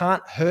called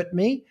Can't Hurt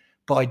Me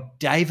by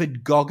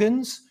David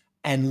Goggins.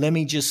 And let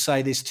me just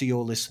say this to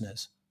your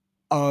listeners.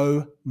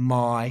 Oh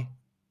my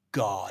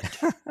God.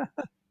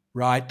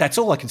 Right? That's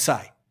all I can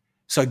say.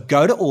 So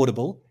go to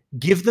Audible,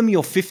 give them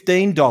your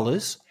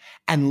 $15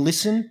 and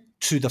listen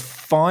to the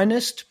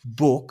finest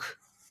book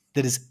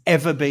that has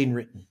ever been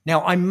written.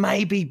 Now, I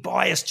may be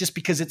biased just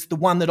because it's the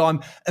one that I'm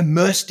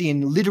immersed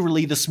in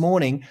literally this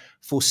morning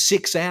for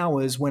 6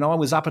 hours. When I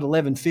was up at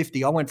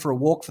 11:50, I went for a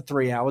walk for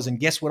 3 hours, and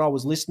guess what I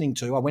was listening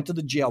to? I went to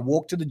the gym, I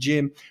walked to the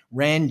gym,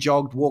 ran,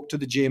 jogged, walked to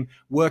the gym,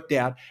 worked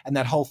out, and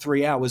that whole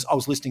 3 hours I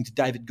was listening to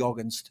David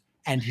Goggins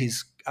and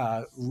his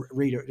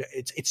reader.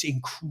 It's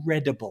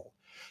incredible.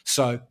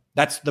 So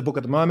that's the book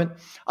at the moment.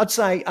 I'd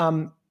say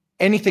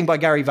anything by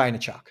Gary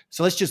Vaynerchuk.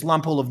 So let's just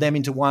lump all of them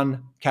into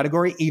one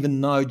category,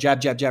 even though Jab,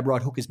 Jab, Jab, Right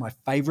Hook is my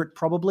favorite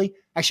probably.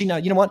 Actually, no,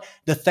 you know what?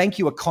 The Thank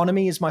You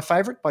Economy is my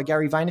favorite by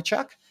Gary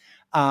Vaynerchuk.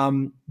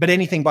 But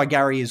anything by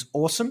Gary is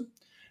awesome.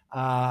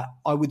 I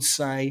would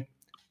say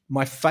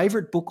my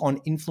favorite book on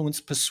influence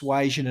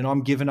persuasion, and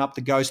I'm giving up the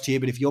ghost here,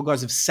 but if you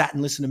guys have sat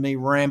and listened to me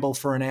ramble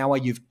for an hour,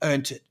 you've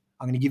earned it.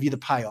 I'm going to give you the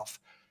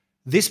payoff.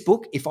 This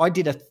book, if I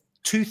did a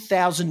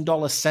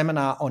 $2,000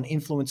 seminar on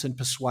influence and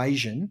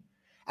persuasion,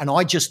 and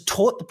I just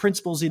taught the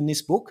principles in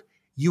this book,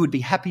 you would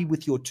be happy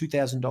with your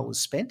 $2,000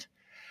 spent.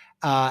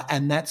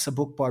 And that's a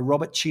book by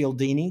Robert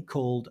Cialdini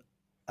called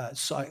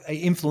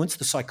Influence,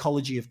 the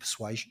Psychology of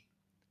Persuasion.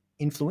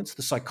 Influence,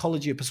 the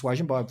Psychology of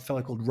Persuasion by a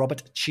fellow called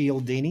Robert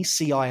Cialdini,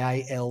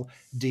 Cialdini.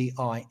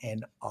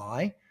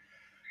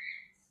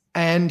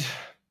 And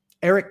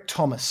Eric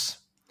Thomas,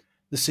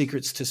 The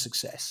Secrets to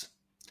Success.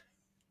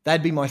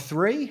 That'd be my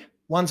three.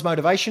 One's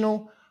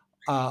motivational.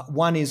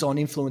 One is on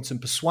influence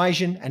and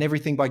persuasion, and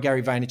everything by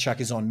Gary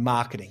Vaynerchuk is on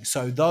marketing.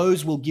 So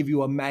those will give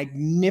you a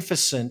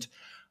magnificent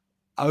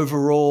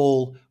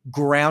overall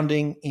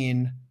grounding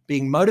in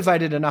being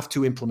motivated enough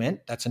to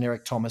implement. That's an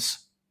Eric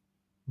Thomas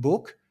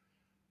book.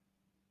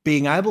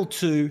 Being able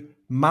to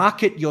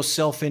market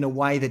yourself in a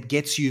way that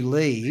gets you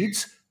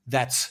leads.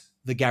 That's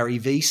the Gary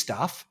V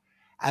stuff.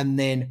 And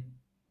then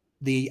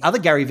the other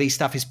Gary Vee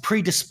stuff is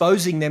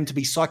predisposing them to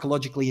be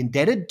psychologically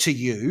indebted to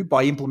you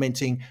by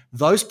implementing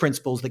those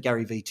principles that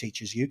Gary Vee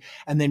teaches you.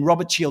 And then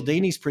Robert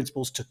Cialdini's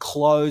principles to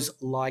close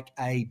like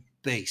a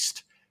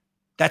beast.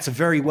 That's a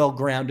very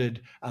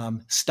well-grounded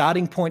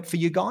starting point for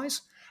you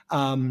guys.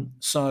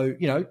 So,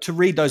 to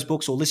read those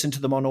books or listen to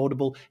them on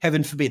Audible,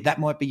 heaven forbid, that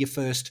might be your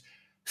first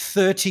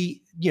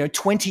 20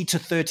 to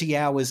 30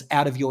 hours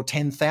out of your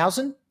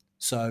 10,000.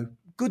 So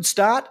good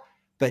start.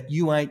 But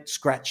you ain't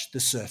scratched the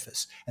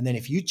surface. And then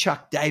if you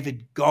chuck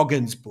David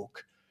Goggins'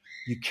 book,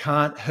 You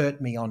Can't Hurt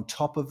Me, on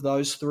top of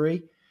those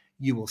three,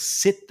 you will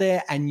sit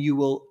there and you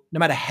will, no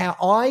matter how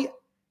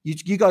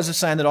you guys are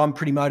saying that I'm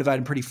pretty motivated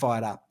and pretty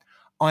fired up.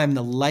 I am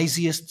the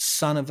laziest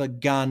son of a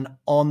gun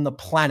on the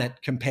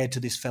planet compared to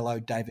this fellow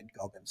David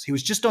Goggins. He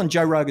was just on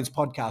Joe Rogan's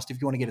podcast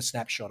if you want to get a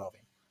snapshot of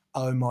him.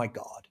 Oh my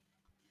God.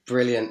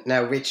 Brilliant.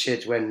 Now,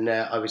 Richard, when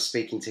I was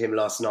speaking to him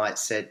last night,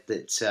 said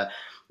that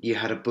you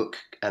had a book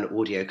and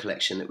audio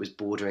collection that was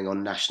bordering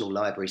on National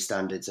Library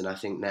standards, and I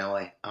think now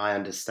I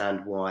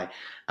understand why.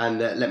 And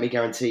let me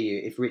guarantee you,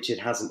 if Richard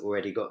hasn't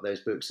already got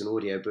those books and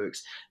audio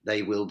books,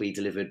 they will be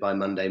delivered by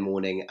Monday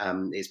morning.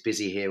 It's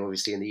busy here,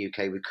 obviously, in the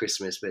UK with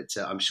Christmas, but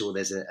I'm sure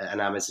there's an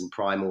Amazon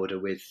Prime order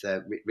with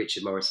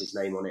Richard Morris's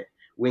name on it,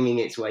 winging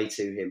its way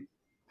to him.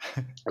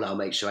 and I'll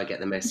make sure I get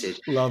the message.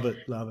 Love it.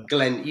 Love it.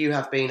 Glenn, you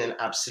have been an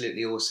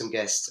absolutely awesome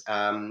guest.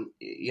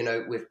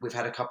 We've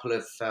had a couple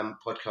of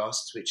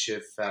podcasts which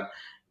have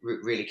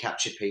really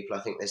captured people.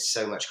 I think there's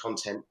so much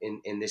content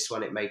in this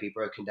one. It may be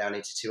broken down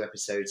into 2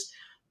 episodes,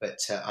 but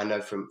I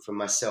know from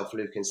myself,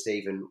 Luke and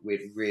Stephen,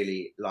 we'd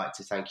really like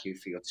to thank you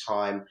for your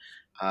time.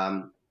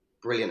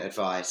 Brilliant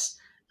advice.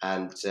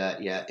 And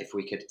if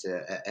we could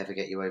ever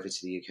get you over to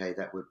the UK,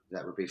 that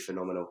would be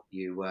phenomenal.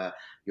 You're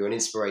an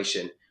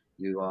inspiration.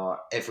 You are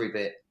every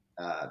bit.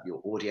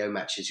 Your audio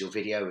matches your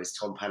video, as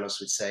Tom Panos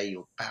would say.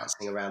 You're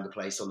bouncing around the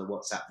place on the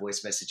WhatsApp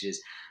voice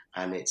messages,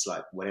 and it's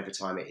like whatever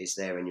time it is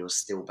there, and you're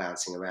still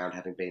bouncing around,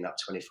 having been up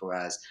 24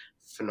 hours.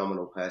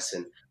 Phenomenal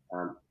person.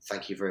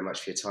 Thank you very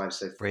much for your time.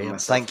 So, from Brilliant.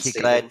 myself Thank and you,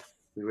 Stephen, Glenn.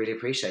 we really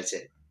appreciate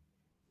it.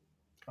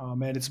 Oh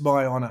man, it's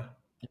my honor.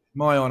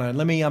 My honor. And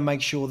let me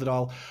make sure that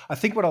I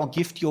think what I'll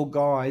gift your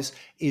guys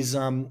is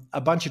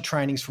a bunch of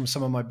trainings from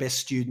some of my best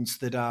students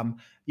that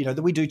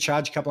that we do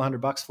charge a couple of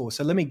 $100 for.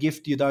 So let me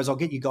gift you those. I'll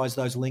get you guys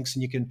those links,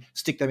 and you can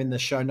stick them in the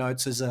show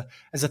notes as a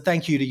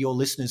thank you to your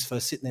listeners for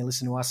sitting there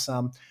listening to us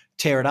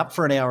tear it up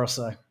for an hour or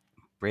so.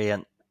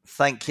 Brilliant.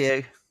 Thank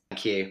you.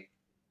 Thank you.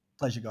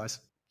 Pleasure, guys.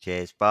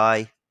 Cheers.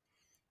 Bye.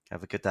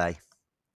 Have a good day.